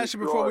let me ask you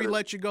before we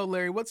let you go,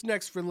 Larry, what's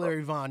next for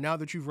Larry Vaughn now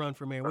that you've run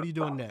for mayor? What are you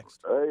doing next?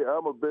 Hey,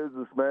 I'm a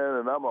businessman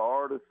and I'm an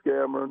artist,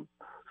 Cameron,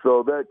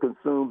 so that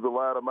consumes a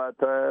lot of my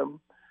time.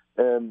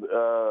 And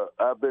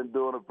I've been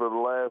doing it for the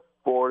last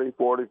 40,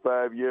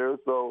 45 years,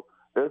 so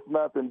it's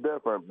nothing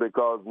different.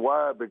 Because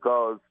why?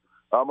 Because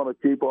I'm going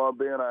to keep on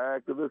being an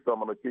activist. I'm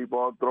going to keep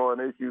on throwing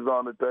issues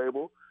on the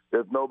table.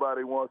 If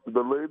nobody wants to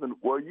believe in,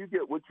 well, you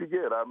get what you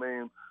get. I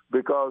mean,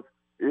 because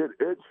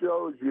it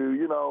shows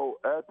you,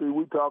 after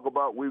we talk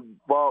about we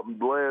fought and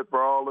bled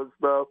for all this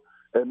stuff,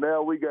 and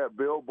now we got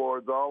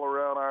billboards all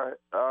around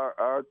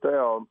our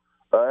town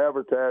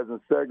advertising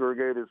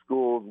segregated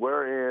schools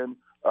wherein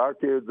our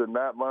kids are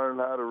not learning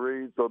how to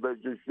read, so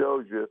that just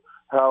shows you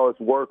how it's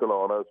working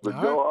on us.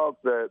 But Joe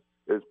Hofstad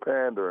is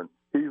pandering.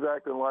 He's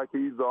acting like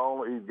he's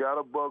got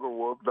a bugger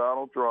wolf,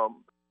 Donald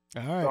Trump.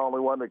 All right. The only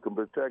one that can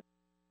protect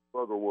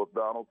bugger wolf,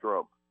 Donald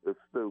Trump. It's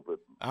stupid.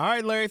 All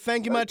right, Larry.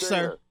 Thank you much,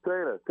 Tina,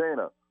 sir.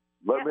 Tina,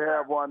 let me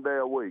have one day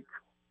a week.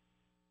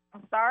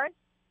 I'm sorry?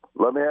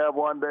 Let me have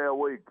one day a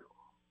week.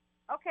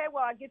 Okay,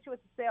 well, I'll get you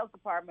with the sales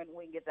department and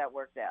we can get that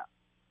worked out.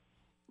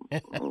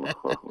 That's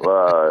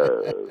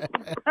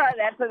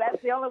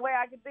the only way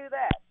I can do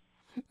that.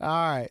 All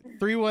right.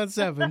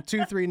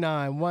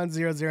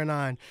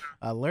 317-239-1009.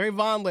 Larry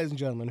Vaughn, ladies and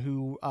gentlemen,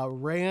 who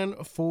ran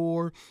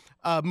for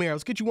mayor.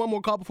 Let's get you one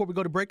more call before we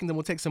go to break, and then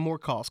we'll take some more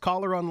calls.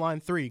 Caller on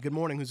line 3. Good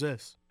morning. Who's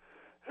this?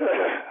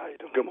 How you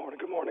doing? Good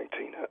morning,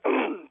 Tina.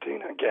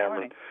 Tina and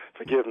Cameron.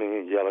 Forgive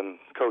me yelling,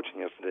 coaching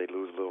yesterday,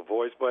 lose a little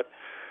voice, but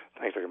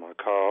thanks for taking my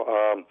call.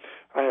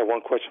 I have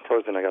one question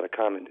first, and I got a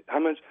comment. How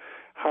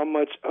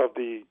much of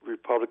the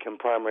Republican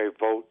primary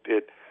vote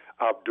did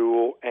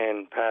Abdul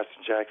and Pastor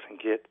Jackson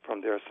get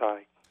from their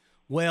side?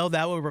 Well,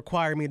 that would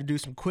require me to do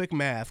some quick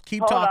math. Keep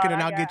Hold talking, on,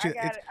 and I'll get you.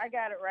 I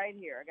got it right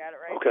here.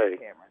 Okay. Here,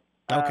 Cameron.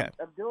 Okay.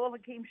 Abdul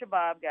Hakim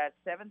Shabab got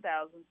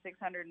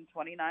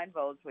 7,629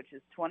 votes, which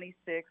is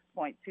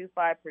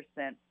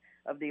 26.25%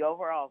 of the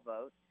overall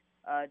vote.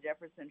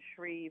 Jefferson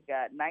Shreve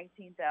got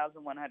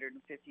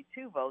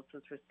 19,152 votes,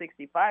 which was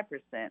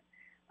 65%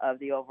 of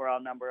the overall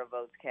number of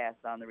votes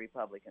cast on the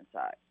Republican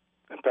side.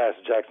 And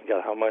Pastor Jackson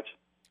got how much?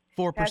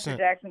 4%. Pastor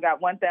Jackson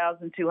got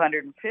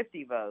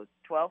 1,250 votes,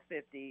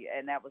 1,250,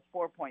 and that was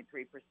 4.3%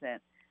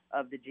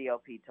 of the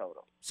GOP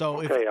total.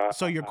 So,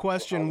 your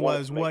question I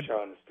was what? Make sure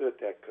I understood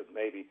that, because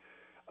maybe,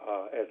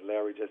 as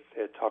Larry just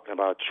said, talking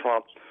about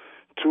Trump,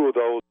 two of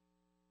those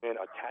men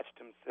attached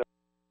themselves.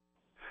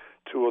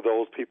 Two of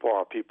those people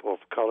are people of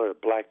color,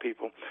 black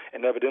people,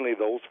 and evidently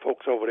those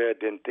folks over there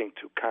didn't think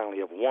too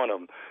kindly of one of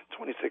them.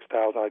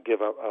 26,000, I'd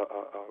give up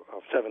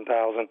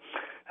 7,000.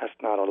 That's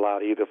not a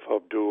lot either for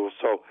Abdul.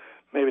 So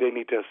maybe they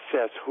need to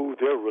assess who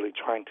they're really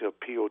trying to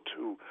appeal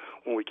to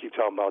when we keep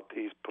talking about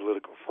these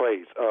political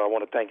phrases. I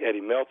want to thank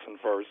Eddie Melton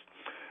first,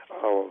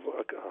 a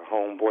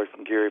homeboy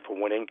from Gary, for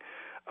winning.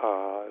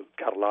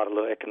 Got a lot of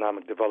little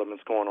economic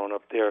developments going on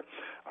up there.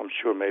 I'm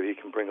sure maybe he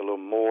can bring a little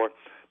more.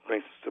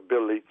 Brings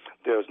stability.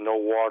 There's no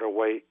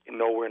waterway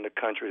nowhere in the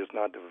country that's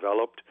not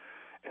developed,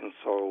 and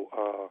so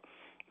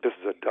this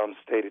is a dumb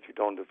state if you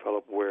don't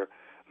develop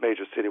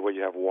major city where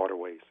you have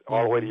waterways.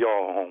 All the way to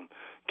your home,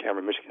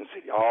 Cameron, Michigan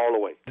City, all the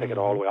way. Take it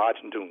all the way.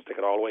 Ogden Dunes, take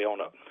it all the way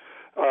on up.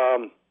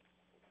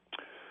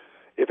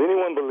 If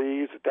anyone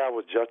believes that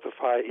was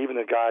justified, even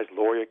the guy's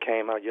lawyer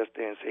came out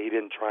yesterday and said he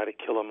didn't try to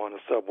kill him on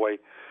the subway.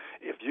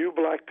 If you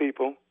black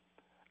people,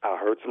 I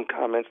heard some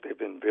comments, they've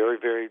been very,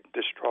 very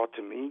distraught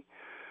to me.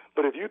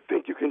 But if you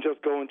think you can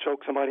just go and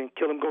choke somebody and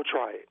kill them, go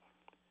try it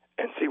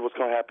and see what's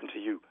going to happen to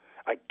you.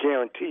 I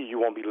guarantee you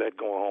won't be let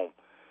go home.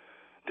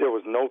 There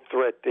was no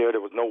threat there.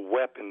 There was no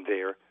weapon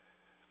there.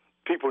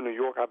 People in New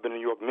York, I've been in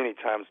New York many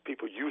times,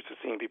 people used to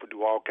seeing people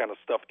do all kind of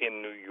stuff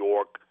in New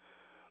York.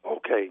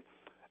 Okay,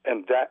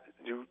 and that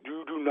you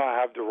do not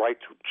have the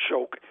right to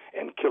choke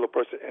and kill a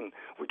person. And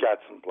we got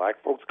some black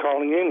folks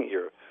calling in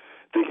here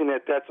thinking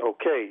that that's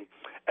okay.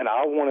 And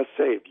I want to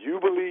say, if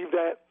you believe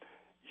that,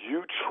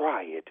 you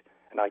try it.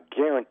 And I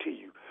guarantee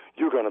you,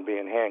 you're going to be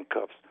in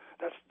handcuffs.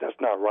 That's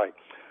not right.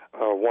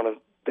 One of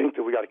the things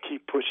that we got to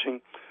keep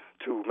pushing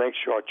to make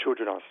sure our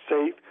children are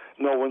safe.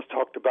 No one's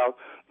talked about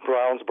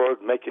Brownsburg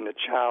making the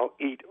child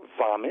eat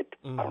vomit.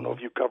 I don't know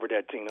if you covered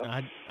that,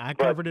 Tina. I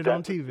covered it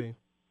on TV.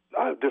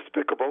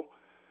 Despicable.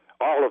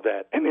 All of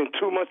that. And in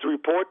 2 months to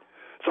report,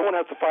 someone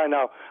has to find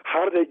out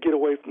how did they get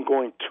away from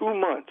going 2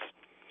 months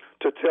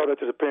to tell that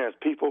to the parents.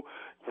 People,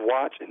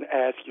 watch and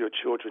ask your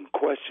children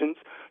questions.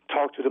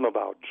 Talk to them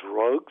about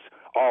drugs.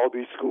 All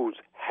these schools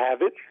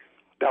have it.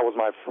 That was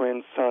my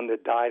friend's son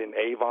that died in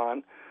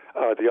Avon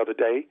the other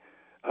day.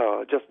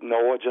 Just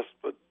Noah, just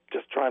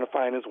trying to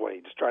find his way,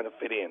 just trying to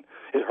fit in.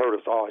 It hurt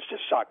us all. It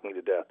just shocked me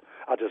to death.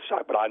 I just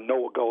shocked. But I know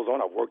what goes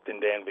on. I've worked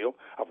in Danville.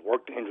 I've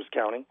worked in Hendricks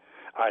County.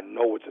 I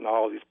know it's in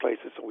all these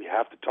places. So we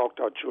have to talk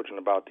to our children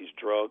about these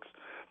drugs.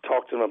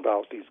 Talk to them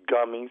about these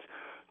gummies.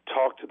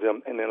 Talk to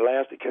them. And then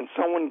lastly, can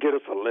someone get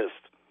us a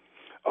list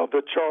of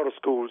the charter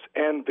schools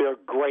and their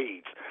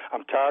grades?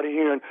 I'm tired of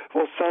hearing,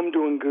 well, some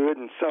doing good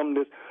and some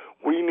this.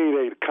 We need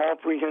a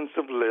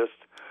comprehensive list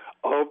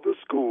of the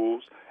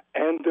schools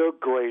and their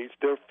grades,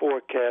 their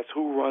forecasts,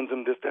 who runs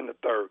them, this and the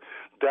third.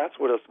 That's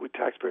what we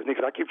taxpayers need,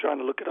 because I keep trying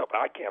to look it up.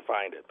 I can't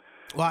find it.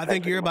 Well, I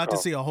think you're about to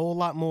see a whole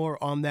lot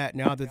more on that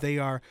now that they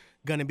are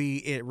going to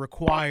be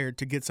required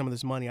to get some of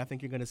this money. I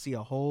think you're going to see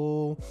a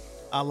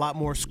lot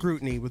more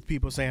scrutiny with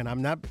people saying,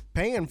 I'm not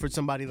paying for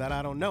somebody that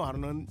I don't know. I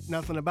don't know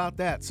nothing about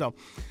that. So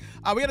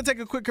we got to take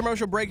a quick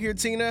commercial break here,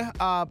 Tina,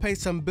 pay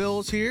some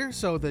bills here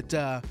so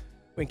that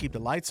we can keep the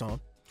lights on.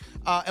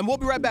 And we'll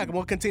be right back, and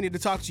we'll continue to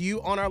talk to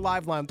you on our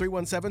live line,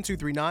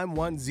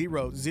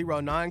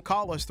 317-239-1009.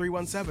 Call us,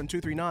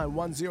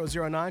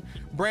 317-239-1009.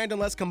 Brandon,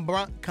 let's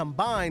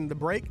combine the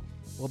break.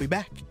 We'll be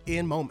back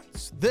in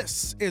moments.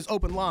 This is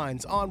Open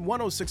Lines on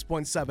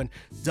 106.7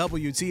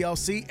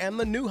 WTLC and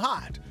the new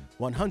hot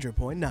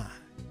 100.9.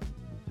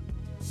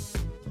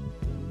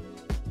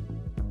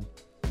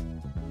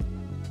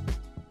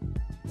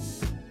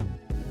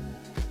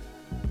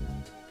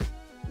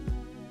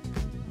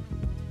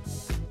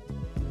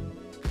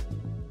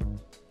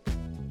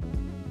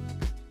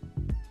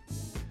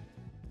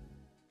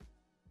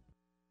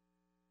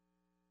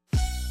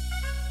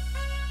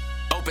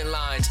 Open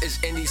Lines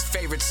is Indy's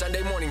favorite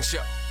Sunday morning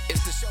show.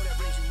 It's the show that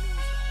brings you news.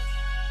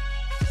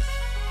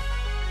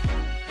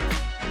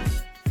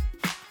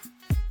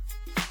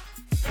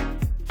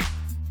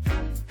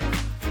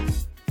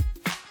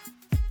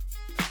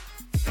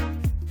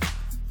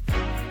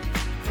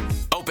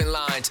 Open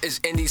Lines is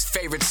Indy's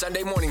favorite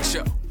Sunday morning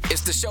show.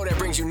 It's the show that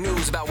brings you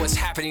news about what's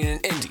happening in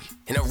Indy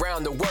and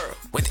around the world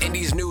with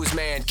Indy's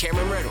newsman,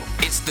 Cameron Riddle.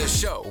 It's the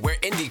show where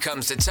Indy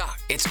comes to talk.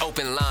 It's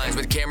Open Lines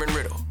with Cameron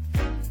Riddle.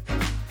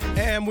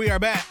 And we are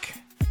back,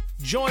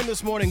 joined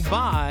this morning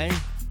by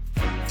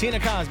Tina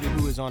Cosby,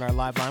 who is on our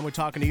live line. We're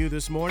talking to you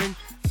this morning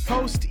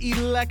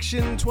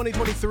Post-election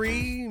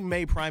 2023,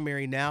 May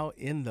primary now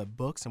in the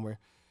books, and we're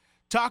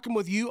talking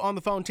with you on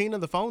the phone. Tina,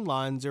 the phone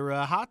lines are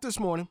hot this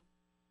morning.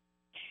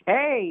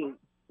 Hey,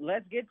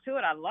 let's get to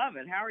it. I love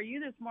it. How are you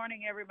this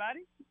morning,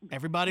 everybody?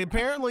 Everybody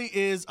apparently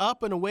is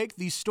up and awake.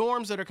 These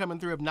storms that are coming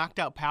through have knocked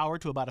out power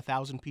to about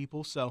 1,000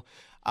 people. So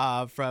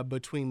from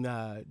between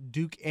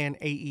Duke and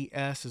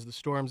AES as the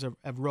storms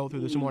have rolled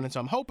through this morning. So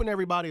I'm hoping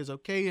everybody is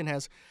okay and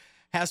has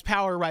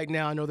power right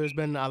now. I know there's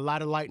been a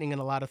lot of lightning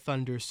and a lot of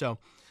thunder. So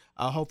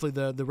hopefully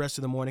the rest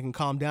of the morning can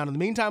calm down. In the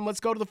meantime, let's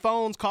go to the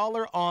phones.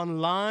 Caller on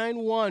line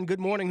 1. Good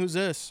morning. Who's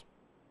this?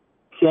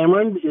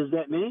 Cameron, is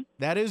that me?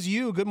 That is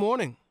you. Good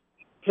morning.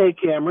 Hey,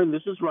 Cameron,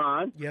 this is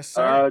Ron. Yes,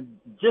 sir.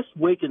 Just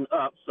waking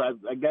up, so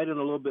I got in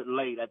a little bit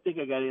late. I think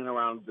I got in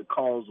around the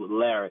calls with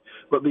Larry.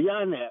 But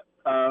beyond that,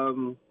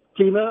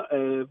 Tina,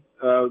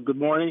 good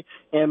morning.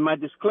 And my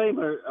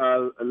disclaimer,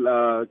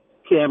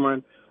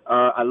 Cameron,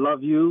 I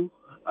love you.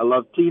 I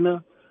love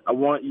Tina. I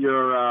want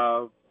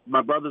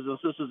my brothers and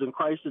sisters in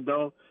Christ to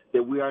know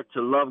that we are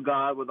to love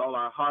God with all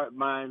our heart,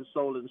 mind,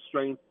 soul, and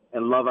strength,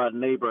 and love our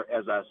neighbor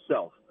as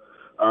ourselves.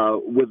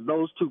 With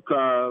those two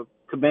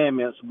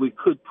commandments, we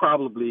could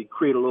probably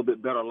create a little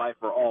bit better life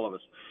for all of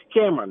us.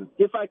 Cameron,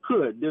 if I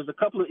could, there's a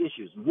couple of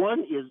issues. One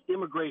is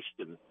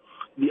immigration.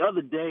 The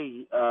other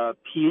day,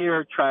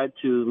 Pierre tried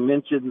to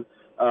mention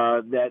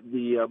that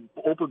the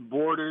open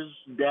borders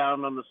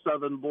down on the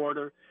southern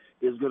border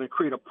is going to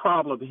create a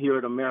problem here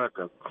in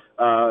America.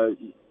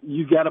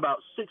 You got about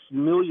 6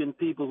 million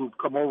people who've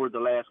come over the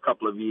last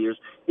couple of years,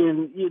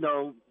 and,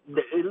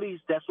 at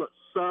least that's what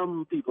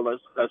some people are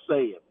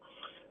saying.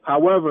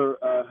 However,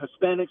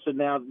 Hispanics are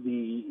now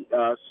the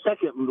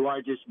second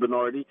largest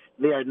minority.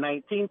 They are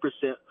 19%,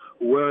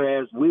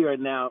 whereas we are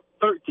now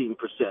 13%.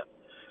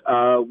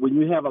 When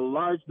you have a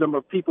large number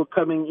of people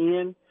coming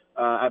in,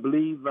 I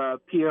believe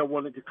Pierre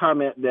wanted to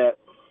comment that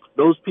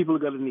those people are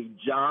going to need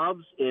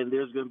jobs, and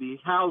there's going to be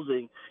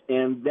housing,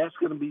 and that's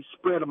going to be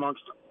spread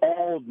amongst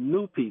all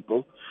new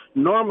people.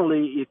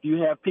 Normally, if you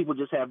have people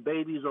just have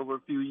babies over a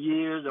few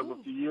years,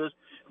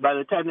 by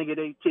the time they get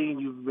 18,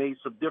 you've made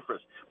some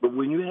difference. But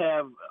when you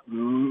have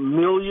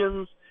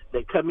millions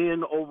that come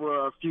in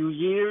over a few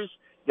years,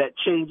 that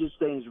changes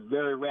things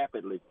very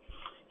rapidly.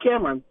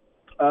 Cameron,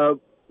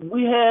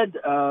 we had,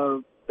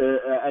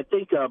 I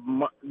think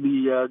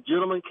the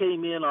gentleman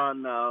came in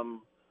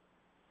on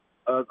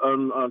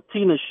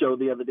Tina's show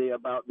the other day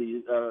about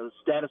the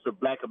status of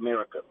Black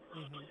America.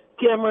 Mm-hmm.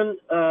 Cameron,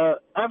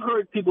 I've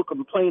heard people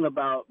complain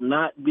about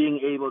not being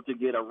able to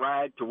get a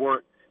ride to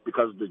work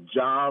because the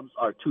jobs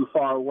are too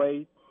far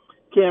away.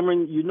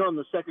 Cameron, I'm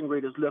the second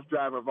greatest Lyft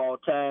driver of all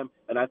time,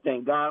 and I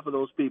thank God for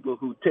those people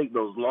who take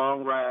those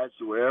long rides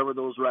to wherever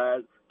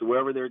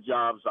their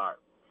jobs are.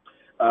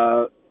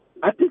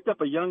 I picked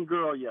up a young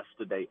girl a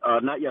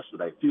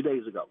few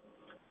days ago,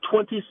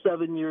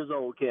 27 years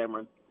old,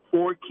 Cameron,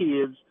 4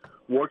 kids,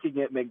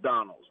 working at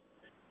McDonald's.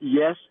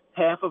 Yes,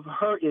 half of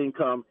her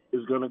income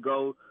is going to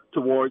go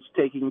towards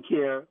taking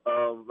care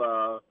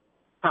of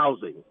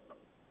housing.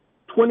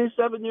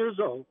 27 years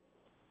old,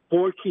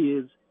 4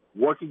 kids,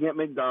 working at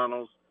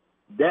McDonald's.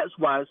 That's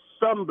why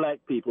some Black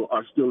people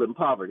are still in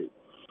poverty.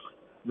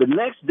 The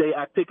next day,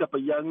 I pick up a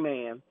young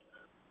man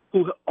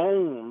who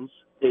owns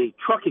a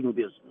trucking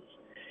business.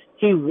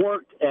 He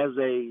worked as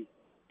a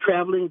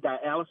traveling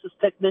dialysis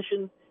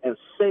technician and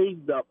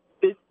saved up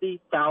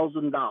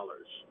 $50,000.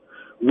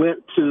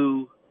 Went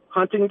to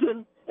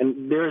Huntington,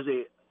 and there's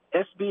a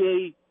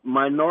SBA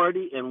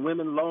minority and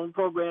women loan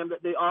program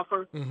that they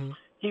offer. Mm-hmm.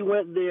 He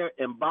went there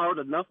and borrowed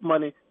enough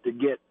money to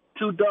get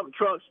 2 dump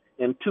trucks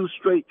and 2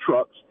 straight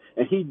trucks,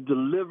 and he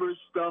delivers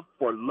stuff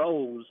for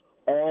Lowe's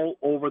all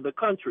over the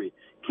country.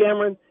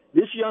 Cameron,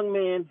 this young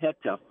man had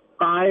to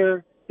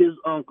fire his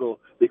uncle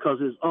because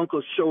his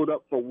uncle showed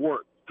up for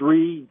work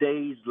 3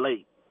 days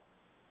late.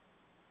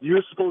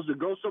 You're supposed to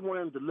go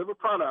somewhere and deliver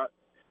product,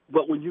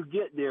 but when you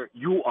get there,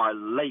 you are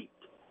late.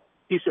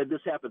 He said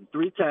this happened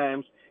 3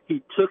 times.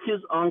 He took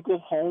his uncle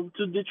home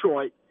to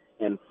Detroit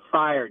and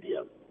fired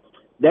him.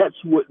 That's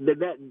what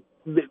that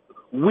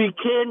we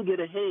can get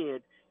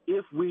ahead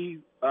if we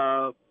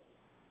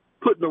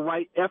put the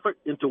right effort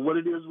into what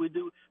it is we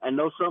do. I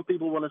know some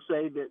people want to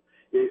say that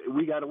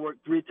we got to work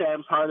 3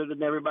 times harder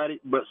than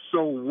everybody, but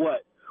so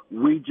what?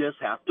 We just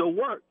have to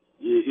work.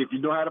 If you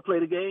know how to play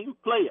the game,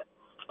 play it.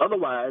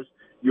 Otherwise,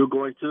 you're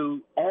going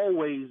to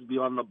always be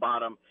on the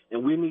bottom,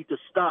 and we need to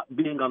stop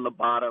being on the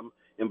bottom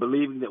and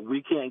believing that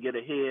we can't get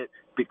ahead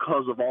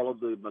because of all of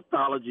the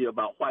mythology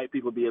about white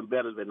people being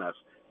better than us.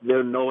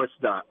 No, it's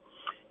not.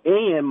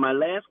 And my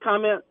last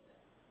comment,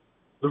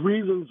 the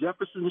reason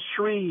Jefferson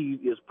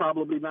Shreve is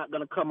probably not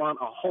going to come on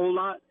a whole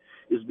lot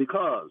is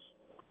because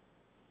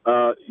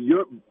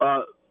your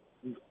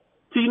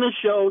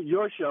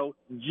show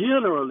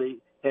generally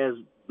has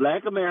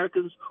Black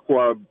Americans who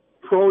are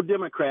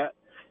pro-Democrat,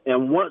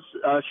 and once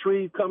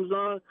Shreve comes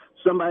on,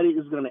 somebody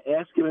is going to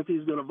ask him if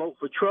he's going to vote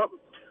for Trump.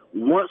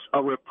 Once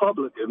a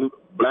Republican,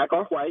 Black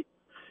or white,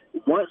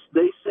 once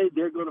they say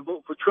they're going to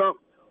vote for Trump,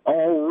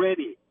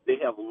 already they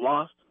have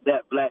lost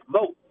that Black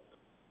vote.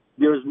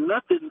 there's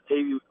nothing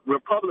a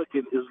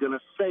Republican is going to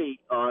say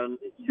on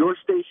your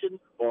station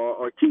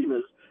or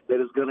Tina's that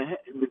is going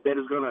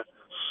to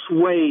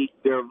sway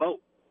their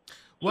vote.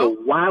 Well,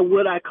 so why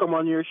would I come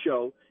on your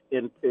show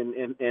and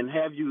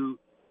have you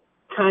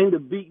kind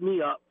of beat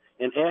me up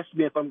and ask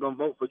me if I'm going to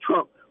vote for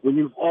Trump when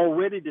you've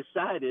already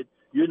decided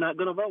you're not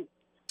going to vote?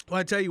 Well,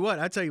 I tell you what.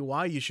 I tell you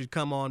why you should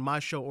come on my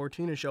show or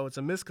Tina's show. It's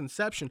a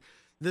misconception.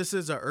 This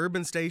is an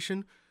urban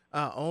station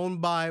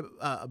owned by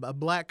a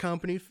black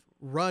company,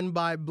 run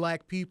by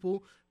black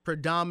people,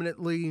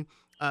 predominantly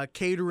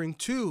catering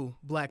to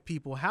black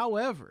people.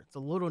 However, it's a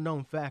little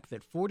known fact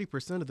that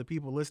 40% of the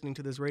people listening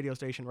to this radio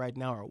station right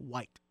now are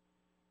white.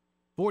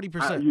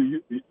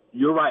 40%.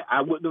 You're right.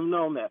 I wouldn't have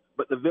known that.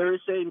 But the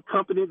very same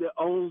company that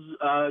owns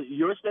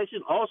your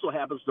station also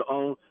happens to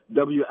own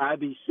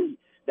WIBC.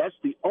 That's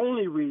the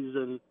only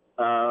reason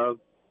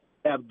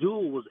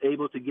Abdul was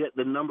able to get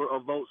the number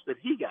of votes that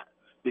he got,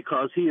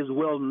 because he is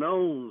well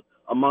known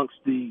amongst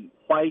the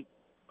white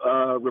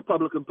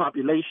Republican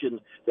population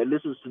that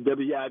listens to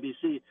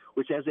WIBC,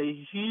 which has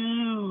a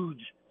huge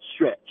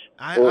stretch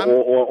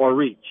or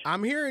reach.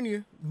 I'm hearing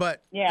you,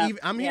 but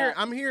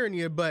I'm hearing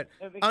you, but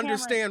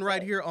understand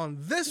right here on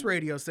this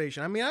radio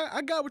station. I mean,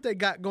 I got what they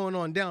got going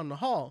on down the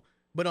hall,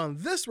 but on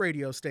this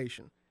radio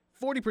station,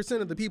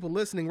 40% of the people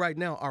listening right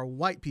now are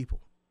white people.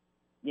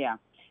 Yeah,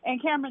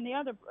 and Cameron,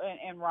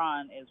 and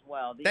Ron as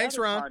well. Thanks,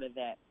 Ron. Part of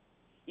that,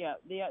 the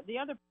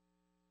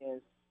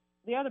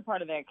other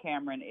part of that,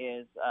 Cameron,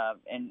 is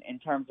in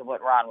terms of what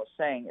Ron was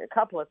saying. A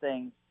couple of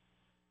things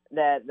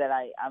that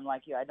I'm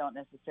like you. I don't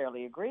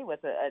necessarily agree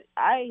with it.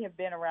 I have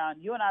been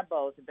around. You and I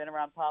both have been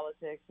around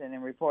politics and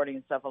in reporting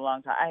and stuff a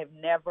long time. I have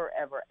never,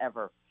 ever,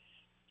 ever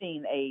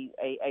seen a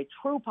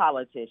true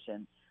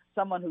politician,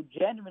 someone who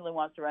genuinely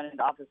wants to run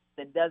into office,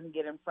 that doesn't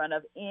get in front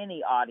of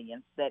any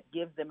audience, that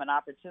gives them an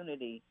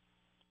opportunity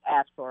to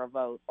ask for a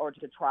vote or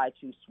to try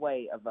to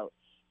sway a vote.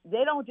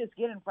 They don't just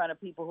get in front of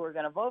people who are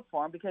going to vote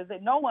for them, because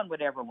no one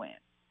would ever win.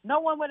 No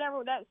one would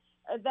ever. That's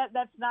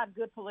not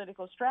good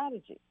political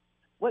strategy.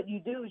 What you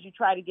do is you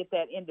try to get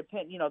that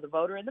independent, the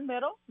voter in the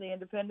middle, the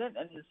independent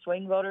and the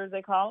swing voter, as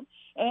they call them.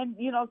 And,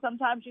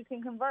 sometimes you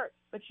can convert.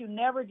 But you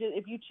never just,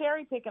 if you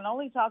cherry pick and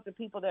only talk to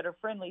people that are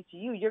friendly to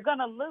you, you're going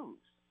to lose.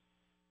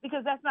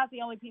 Because that's not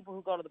the only people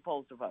who go to the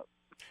polls to vote.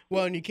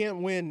 Well, and you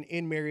can't win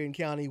in Marion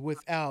County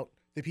without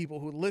the people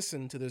who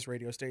listen to this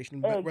radio station,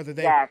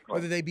 exactly.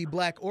 whether they be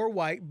black or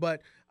white.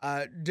 But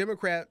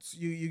Democrats,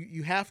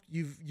 you have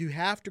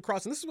to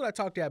cross. And this is what I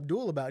talked to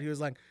Abdul about. He was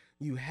like,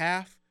 you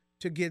have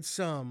to get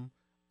some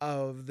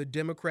of the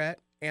Democrat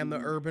and the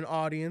urban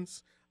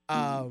audience.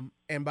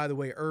 And by the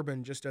way,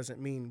 urban just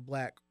doesn't mean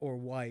black or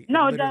white.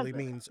 No, it literally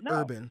doesn't. means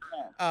urban.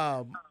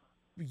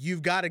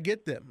 You've got to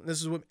get them.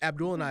 This is what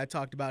Abdul and I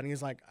talked about, and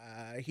he's like,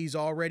 he's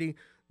already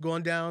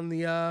going down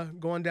the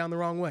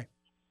wrong way.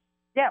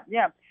 Yeah.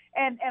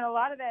 And a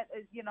lot of that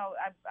is,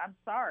 I'm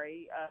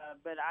sorry,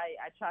 but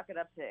I chalk it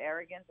up to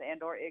arrogance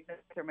and or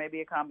ignorance, or maybe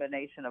a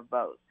combination of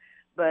both.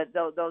 But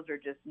those are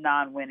just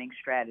non-winning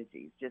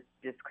strategies, just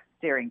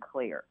steering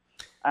clear.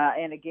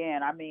 And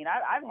again, I mean,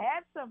 I've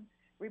had some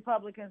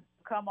Republicans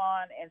come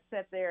on and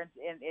sit there,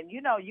 and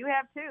you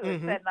have too,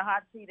 and sit in the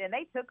hot seat, and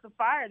they took the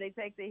fire, they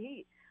take the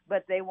heat,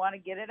 but they want to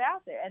get it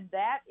out there, and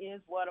that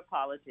is what a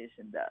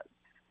politician does.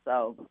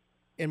 So,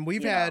 and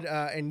we've had,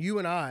 and you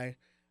and I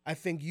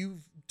think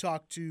you've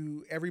talked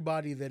to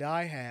everybody that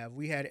I have.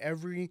 We had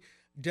every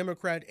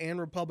Democrat and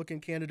Republican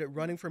candidate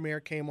running for mayor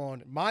came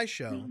on my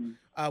show,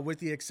 with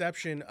the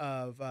exception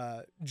of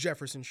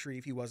Jefferson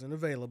Shreve. He wasn't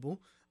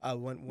available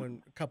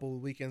when a couple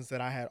of weekends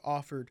that I had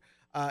offered.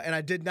 And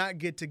I did not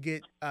get to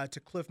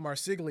Cliff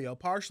Marsiglio,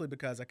 partially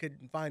because I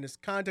couldn't find his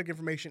contact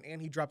information,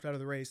 and he dropped out of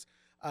the race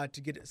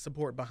to get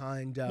support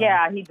behind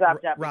he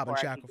dropped out Robin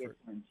Shackelford.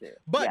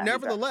 But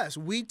nevertheless,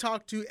 we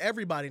talked to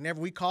everybody.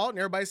 We called, and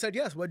everybody said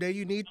yes. What day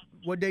you need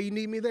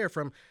me there?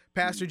 From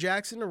Pastor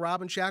Jackson to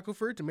Robin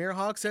Shackelford to Mayor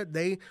Hawk said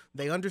they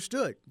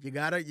understood. You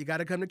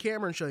gotta come to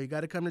Cameron's show. You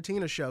gotta come to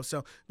Tina's show.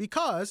 So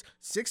because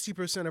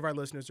 60% of our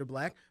listeners are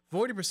black,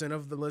 40%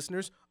 of the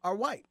listeners are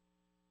white.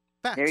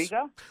 Facts. There you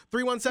go.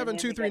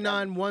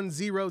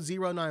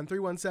 317-239-1009.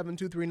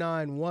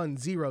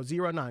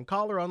 317-239-1009.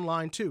 Caller on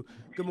line 2.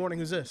 Good morning.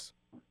 Who's this?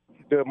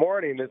 Good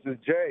morning. This is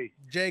Jay.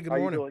 Jay, good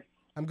morning. You doing?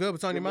 I'm good.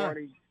 What's on your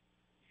mind?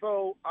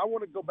 So I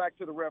want to go back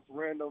to the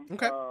referendum.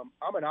 Okay.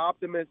 I'm an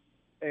optimist,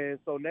 and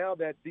so now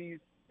that the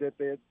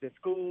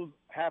schools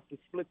have to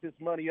split this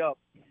money up,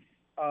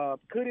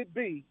 could it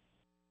be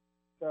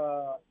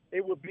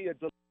it would be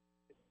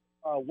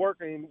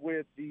working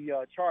with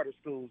the charter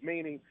schools,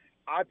 meaning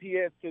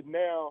IPS could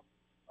now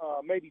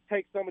maybe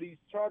take some of these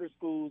charter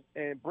schools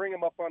and bring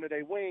them up under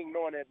their wing,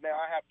 knowing that now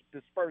I have to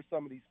disperse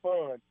some of these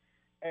funds.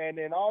 And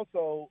then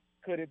also,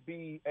 could it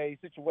be a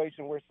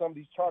situation where some of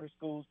these charter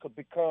schools could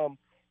become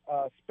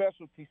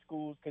specialty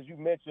schools? Because you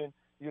mentioned,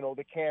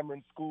 the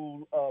Cameron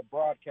School of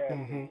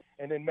Broadcasting,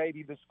 and then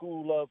maybe the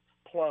School of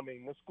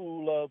Plumbing, the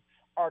School of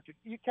Architecture.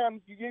 You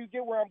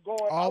get where I'm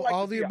going. All I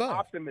like to the be above. an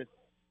optimist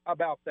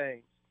about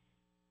things.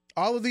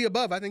 All of the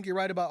above. I think you're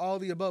right about all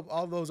of the above.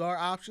 All of those are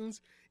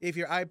options. If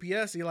you're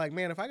IPS, you're like,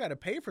 man, if I got to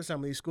pay for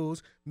some of these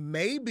schools,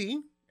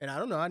 maybe, and I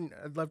don't know,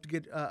 I'd love to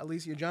get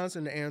Alicia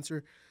Johnson to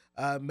answer.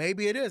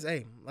 Maybe it is,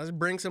 hey, let's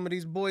bring some of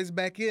these boys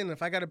back in.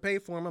 If I got to pay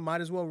for them, I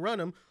might as well run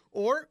them.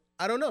 Or,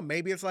 I don't know,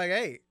 maybe it's like,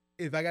 hey,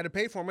 if I got to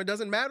pay for them, it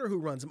doesn't matter who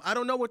runs them. I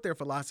don't know what their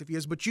philosophy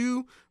is, but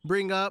you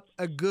bring up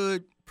a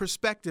good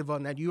perspective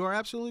on that. You are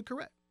absolutely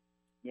correct.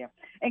 Yeah.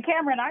 And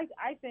Cameron, I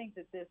think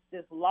that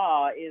this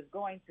law is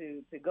going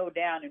to go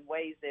down in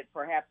ways that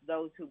perhaps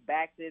those who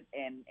backed it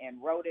and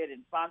wrote it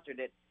and sponsored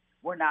it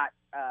were not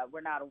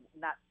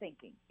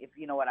thinking, if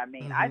you know what I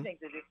mean. Mm-hmm. I think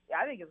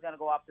it's going to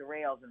go off the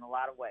rails in a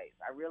lot of ways.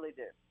 I really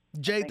do.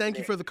 Jay, thank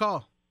you for the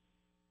call.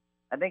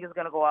 I think it's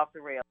going to go off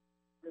the rails.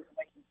 Just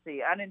wait and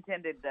see.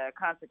 Unintended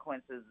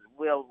consequences,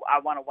 I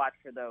want to watch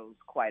for those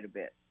quite a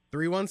bit.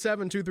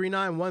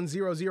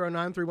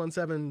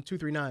 317-239-1009,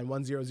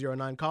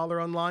 317-239-1009. Caller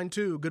on line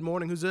 2. Good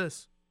morning. Who's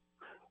this?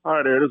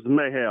 Hi there. This is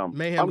Mayhem.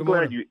 Mayhem, I'm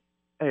glad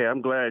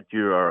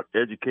you are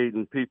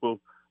educating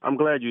people. I'm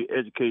glad you're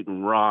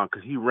educating Ron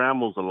because he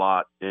rambles a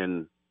lot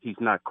and he's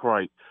not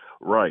quite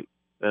right.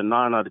 And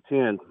 9 out of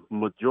 10,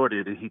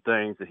 majority of the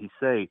things that he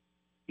say,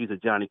 he's a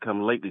Johnny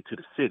come lately to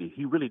the city.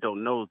 He really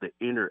don't know the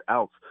inner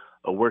outs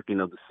of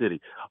working of the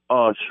city.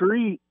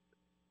 Shree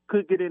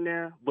could get in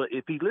there, but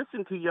if he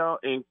listened to y'all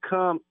and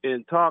come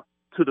and talk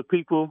to the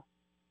people,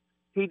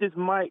 he just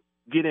might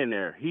get in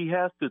there. He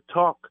has to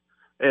talk,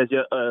 as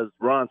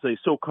Ron says,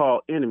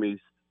 so-called enemies.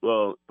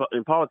 Well,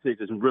 in politics,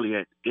 it's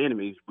really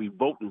enemies. We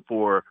voting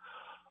for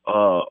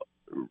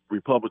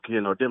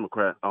Republican or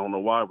Democrat. I don't know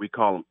why we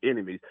call them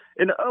enemies.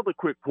 And the other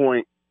quick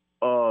point,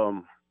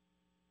 dealing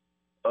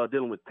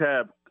with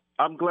Tab,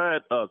 I'm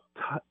glad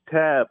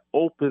Tab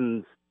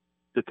opens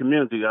the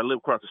community. I live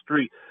across the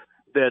street.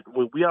 That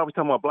when we always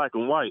talk about black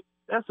and white,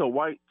 that's a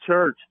white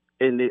church,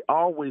 and they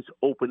always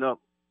open up,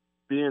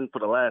 been for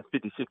the last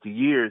 50, 60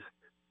 years,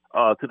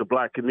 to the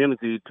black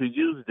community to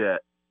use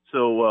that.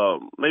 So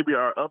maybe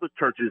our other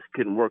churches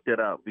can work that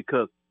out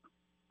because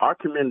our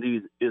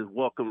community is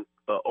welcome,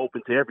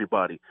 open to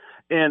everybody.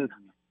 And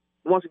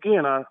once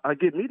again, I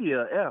give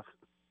media a F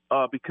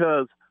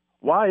because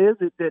why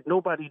is it that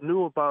nobody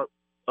knew about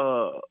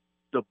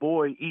the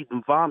boy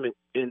eating vomit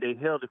and they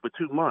held it for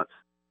 2 months?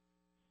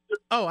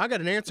 Oh, I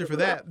got an answer for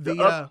that.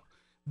 The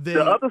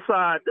other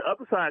side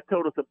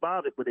told us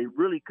about it, but they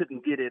really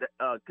couldn't get it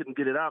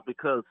out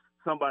because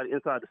somebody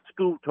inside the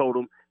school told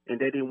them, and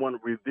they didn't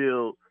want to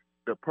reveal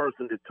the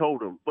person that told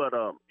them. But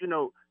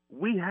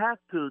we have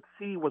to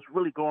see what's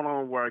really going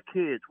on with our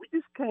kids. We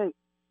just can't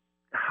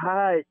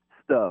hide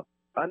stuff.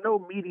 I know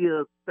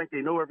media think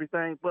they know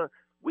everything, but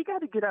we got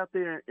to get out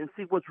there and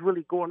see what's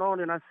really going on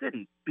in our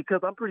city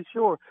because I'm pretty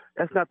sure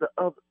that's not the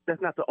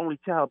only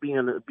child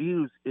being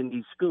abused in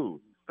these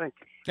schools. Thank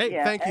you.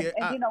 Hey, thank you.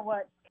 And you know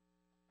what?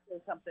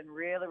 There's something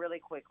really, really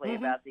quickly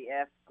about the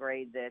F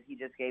grade that he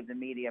just gave the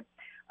media.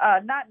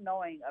 Not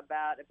knowing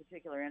about a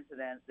particular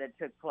incident that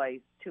took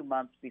place 2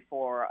 months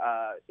before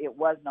it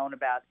was known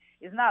about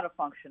is not a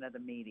function of the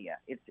media.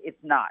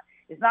 It's not.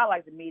 It's not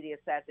like the media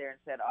sat there and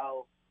said,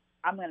 "Oh,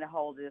 I'm going to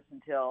hold this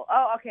until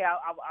I'll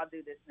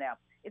do this now."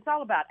 It's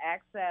all about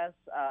access,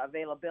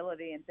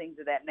 availability, and things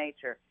of that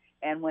nature.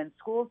 And when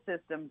school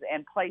systems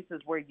and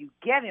places where you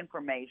get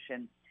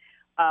information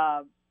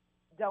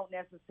don't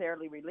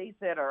necessarily release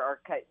it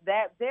or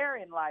that,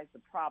 therein lies the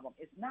problem.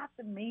 It's not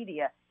the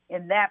media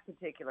in that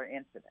particular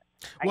incident.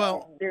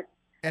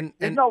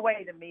 There's no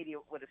way the media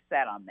would have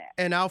sat on that.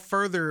 And I'll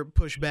further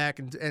push back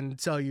and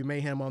tell you,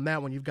 Mayhem, on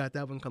that one. You've got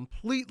that one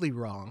completely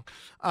wrong.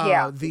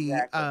 Exactly.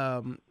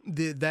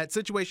 That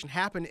situation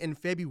happened in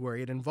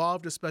February. It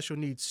involved a special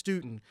needs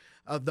student.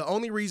 The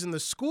only reason the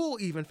school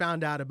even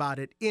found out about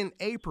it in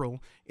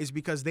April is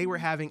because they were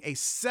having a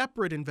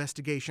separate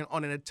investigation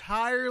on an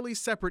entirely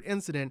separate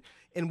incident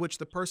in which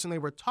the person they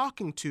were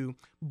talking to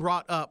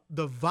brought up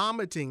the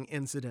vomiting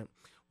incident.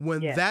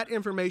 When that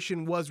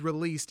information was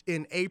released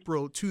in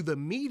April to the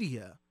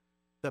media,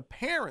 the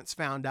parents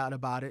found out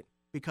about it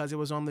because it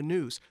was on the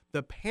news.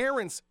 The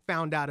parents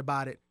found out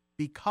about it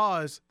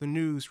because the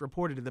news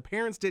reported it. The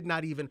parents did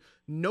not even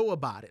know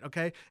about it,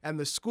 okay? And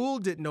the school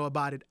didn't know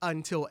about it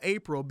until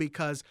April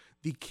because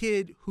the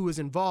kid who is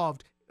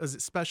involved is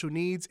special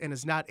needs and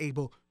is not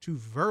able to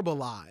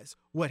verbalize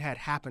what had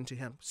happened to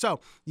him. So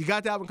you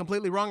got that one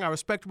completely wrong. I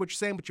respect what you're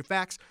saying, but your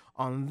facts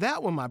on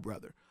that one, my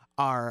brother,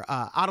 are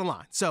out of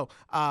line. So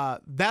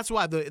that's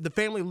why the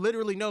family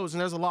literally knows,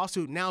 and there's a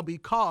lawsuit now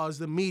because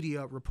the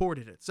media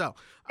reported it. So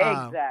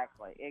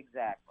Exactly.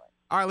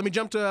 All right, let me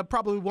jump to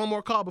probably one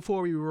more call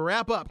before we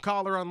wrap up.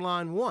 Caller on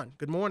line 1.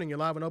 Good morning. You're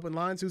live on Open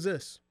Lines. Who's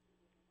this?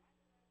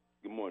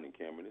 Good morning,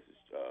 Cameron. This is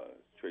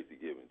Tracy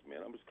Gibbons,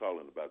 man. I'm just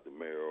calling about the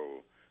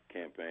mayoral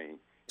campaign.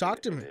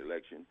 Talk to me. The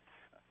election.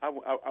 I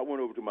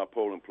went over to my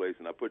polling place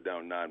and I put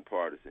down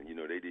nonpartisan. You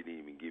know, they didn't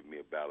even give me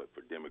a ballot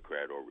for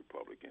Democrat or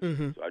Republican.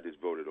 Mm-hmm. So I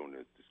just voted on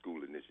the school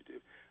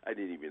initiative. I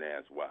didn't even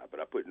ask why, but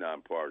I put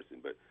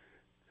nonpartisan. But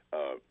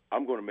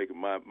I'm going to make it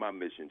my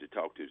mission to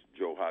talk to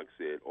Joe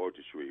Hogsett or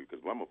to Shreve because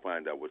I'm going to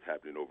find out what's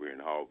happening over here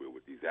in Hallville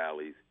with these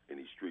alleys and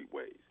these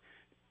streetways,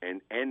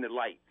 and the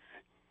lights,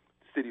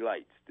 city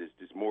lights.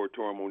 There's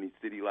moratorium on these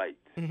city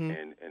lights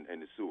and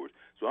the sewers.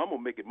 So I'm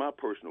gonna make it my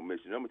personal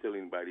mission. I'm gonna tell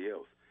anybody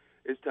else.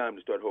 It's time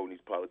to start holding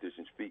these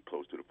politicians' feet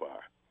close to the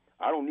fire.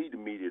 I don't need the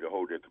media to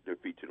hold their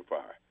feet to the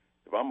fire.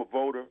 If I'm a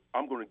voter,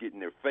 I'm going to get in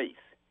their face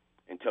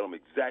and tell them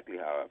exactly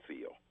how I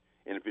feel.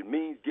 And if it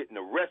means getting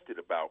arrested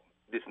about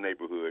this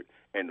neighborhood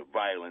and the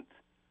violence,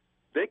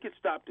 they can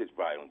stop this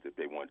violence if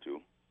they want to.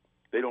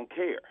 They don't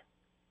care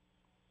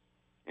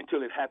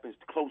until it happens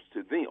close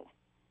to them.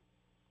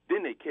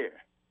 Then they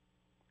care.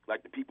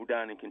 Like the people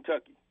down in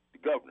Kentucky, the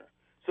governor.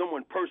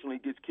 Someone personally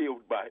gets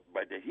killed by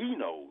that he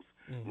knows.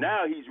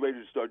 Now he's ready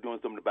to start doing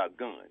something about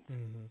guns.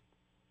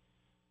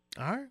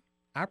 All right.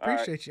 I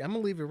appreciate you. I'm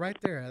gonna leave it right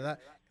there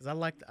because I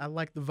like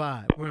the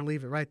vibe. We're gonna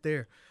leave it right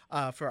there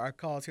for our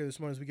calls here this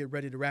morning as we get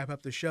ready to wrap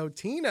up the show.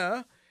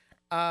 Tina,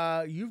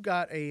 you've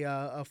got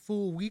a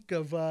full week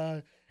of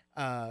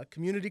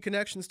Community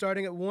Connection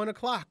starting at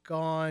 1:00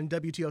 on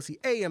WTLC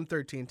AM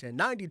 1310,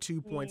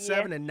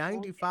 92.7 and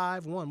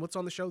 95.1. What's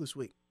on the show this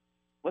week?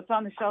 What's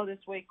on the show this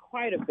week?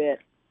 Quite a bit.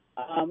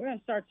 We're going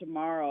to start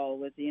tomorrow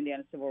with the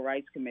Indiana Civil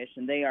Rights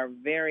Commission. They are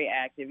very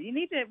active. You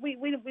need to.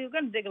 We're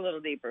going to dig a little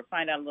deeper,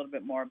 find out a little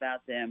bit more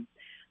about them.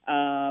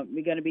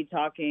 We're going to be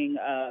talking,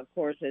 of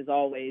course, as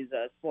always,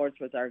 sports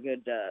with our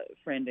good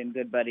friend and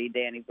good buddy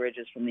Danny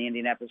Bridges from the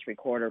Indianapolis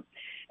Recorder,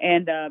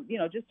 and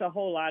just a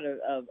whole lot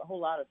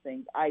of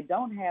things. I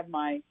don't have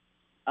my.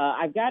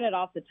 I've got it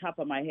off the top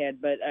of my head,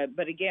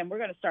 but again, we're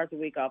going to start the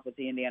week off with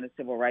the Indiana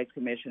Civil Rights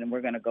Commission, and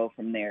we're going to go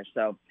from there.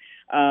 So,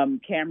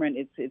 Cameron,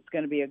 it's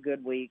going to be a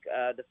good week,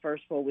 the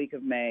first full week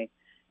of May,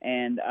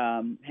 and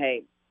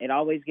hey, it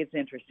always gets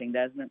interesting,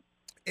 doesn't it?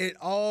 It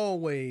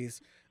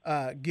always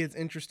gets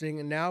interesting,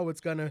 and now it's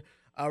going to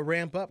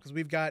ramp up because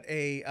we've got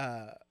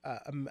an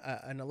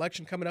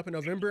election coming up in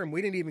November, and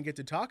we didn't even get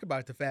to talk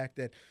about the fact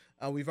that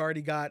we've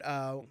already got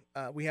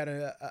we had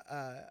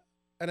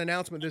an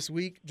announcement this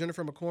week.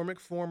 Jennifer McCormick,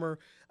 former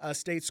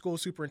state school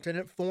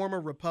superintendent,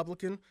 former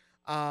Republican,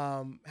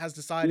 has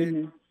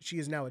decided she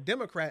is now a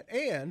Democrat,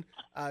 and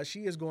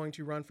she is going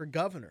to run for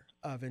governor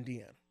of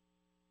Indiana.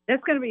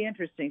 That's going to be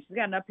interesting. She's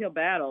got an uphill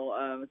battle,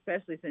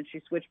 especially since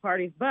she switched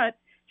parties, but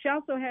she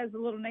also has a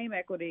little name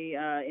equity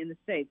in the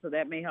state, so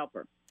that may help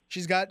her.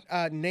 She's got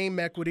name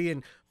equity,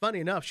 and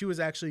funny enough, she was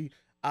actually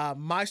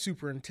my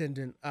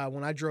superintendent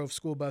when I drove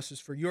school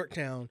buses for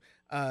Yorktown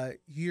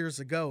years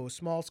ago, a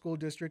small school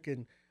district,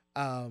 and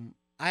I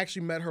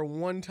actually met her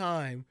one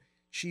time.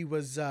 She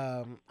was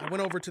I went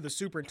over to the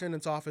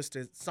superintendent's office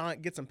to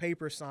get some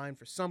papers signed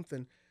for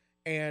something,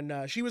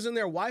 and she was in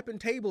there wiping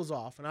tables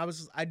off, and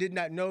I did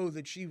not know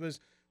that she was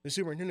the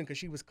superintendent because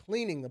she was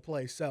cleaning the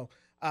place. So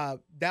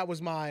that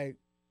was my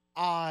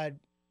odd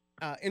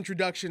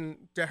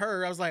introduction to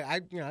her. I was like,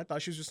 I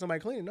thought she was just somebody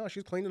cleaning. No,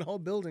 she's cleaning the whole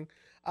building,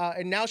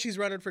 and now she's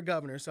running for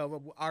governor.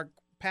 So our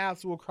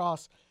paths will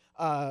cross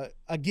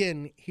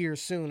again here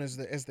soon as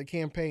the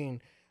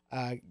campaign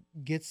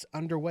gets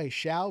underway.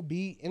 Shall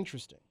be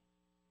interesting.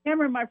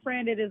 Cameron, my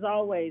friend, it is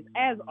always,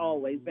 as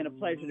always, been a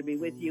pleasure to be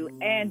with you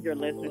and your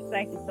listeners.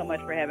 Thank you so much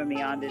for having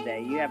me on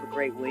today. You have a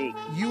great week.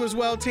 You as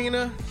well,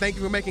 Tina. Thank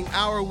you for making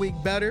our week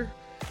better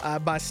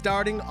by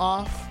starting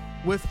off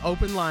with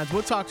Open Lines.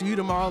 We'll talk to you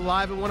tomorrow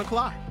live at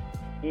 1:00.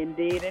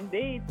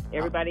 Indeed.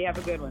 Everybody have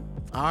a good one.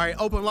 All right,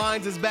 Open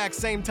Lines is back,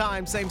 same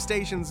time, same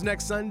stations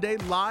next Sunday,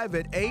 live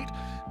at 8.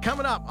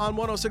 Coming up on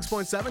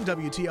 106.7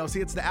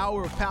 WTLC, it's the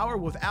Hour of Power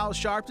with Al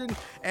Sharpton.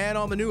 And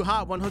on the new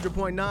Hot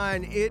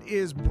 100.9, it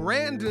is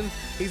Brandon.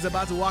 He's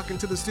about to walk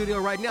into the studio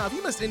right now. If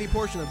you missed any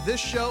portion of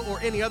this show or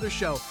any other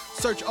show,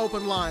 search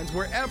Open Lines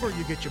wherever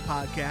you get your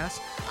podcasts.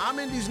 I'm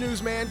Indy's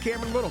newsman,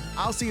 Cameron Little.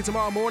 I'll see you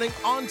tomorrow morning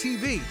on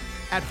TV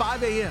at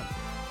 5 a.m.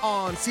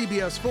 on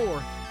CBS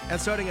 4 and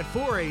starting at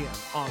 4 a.m.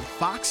 on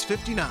Fox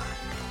 59.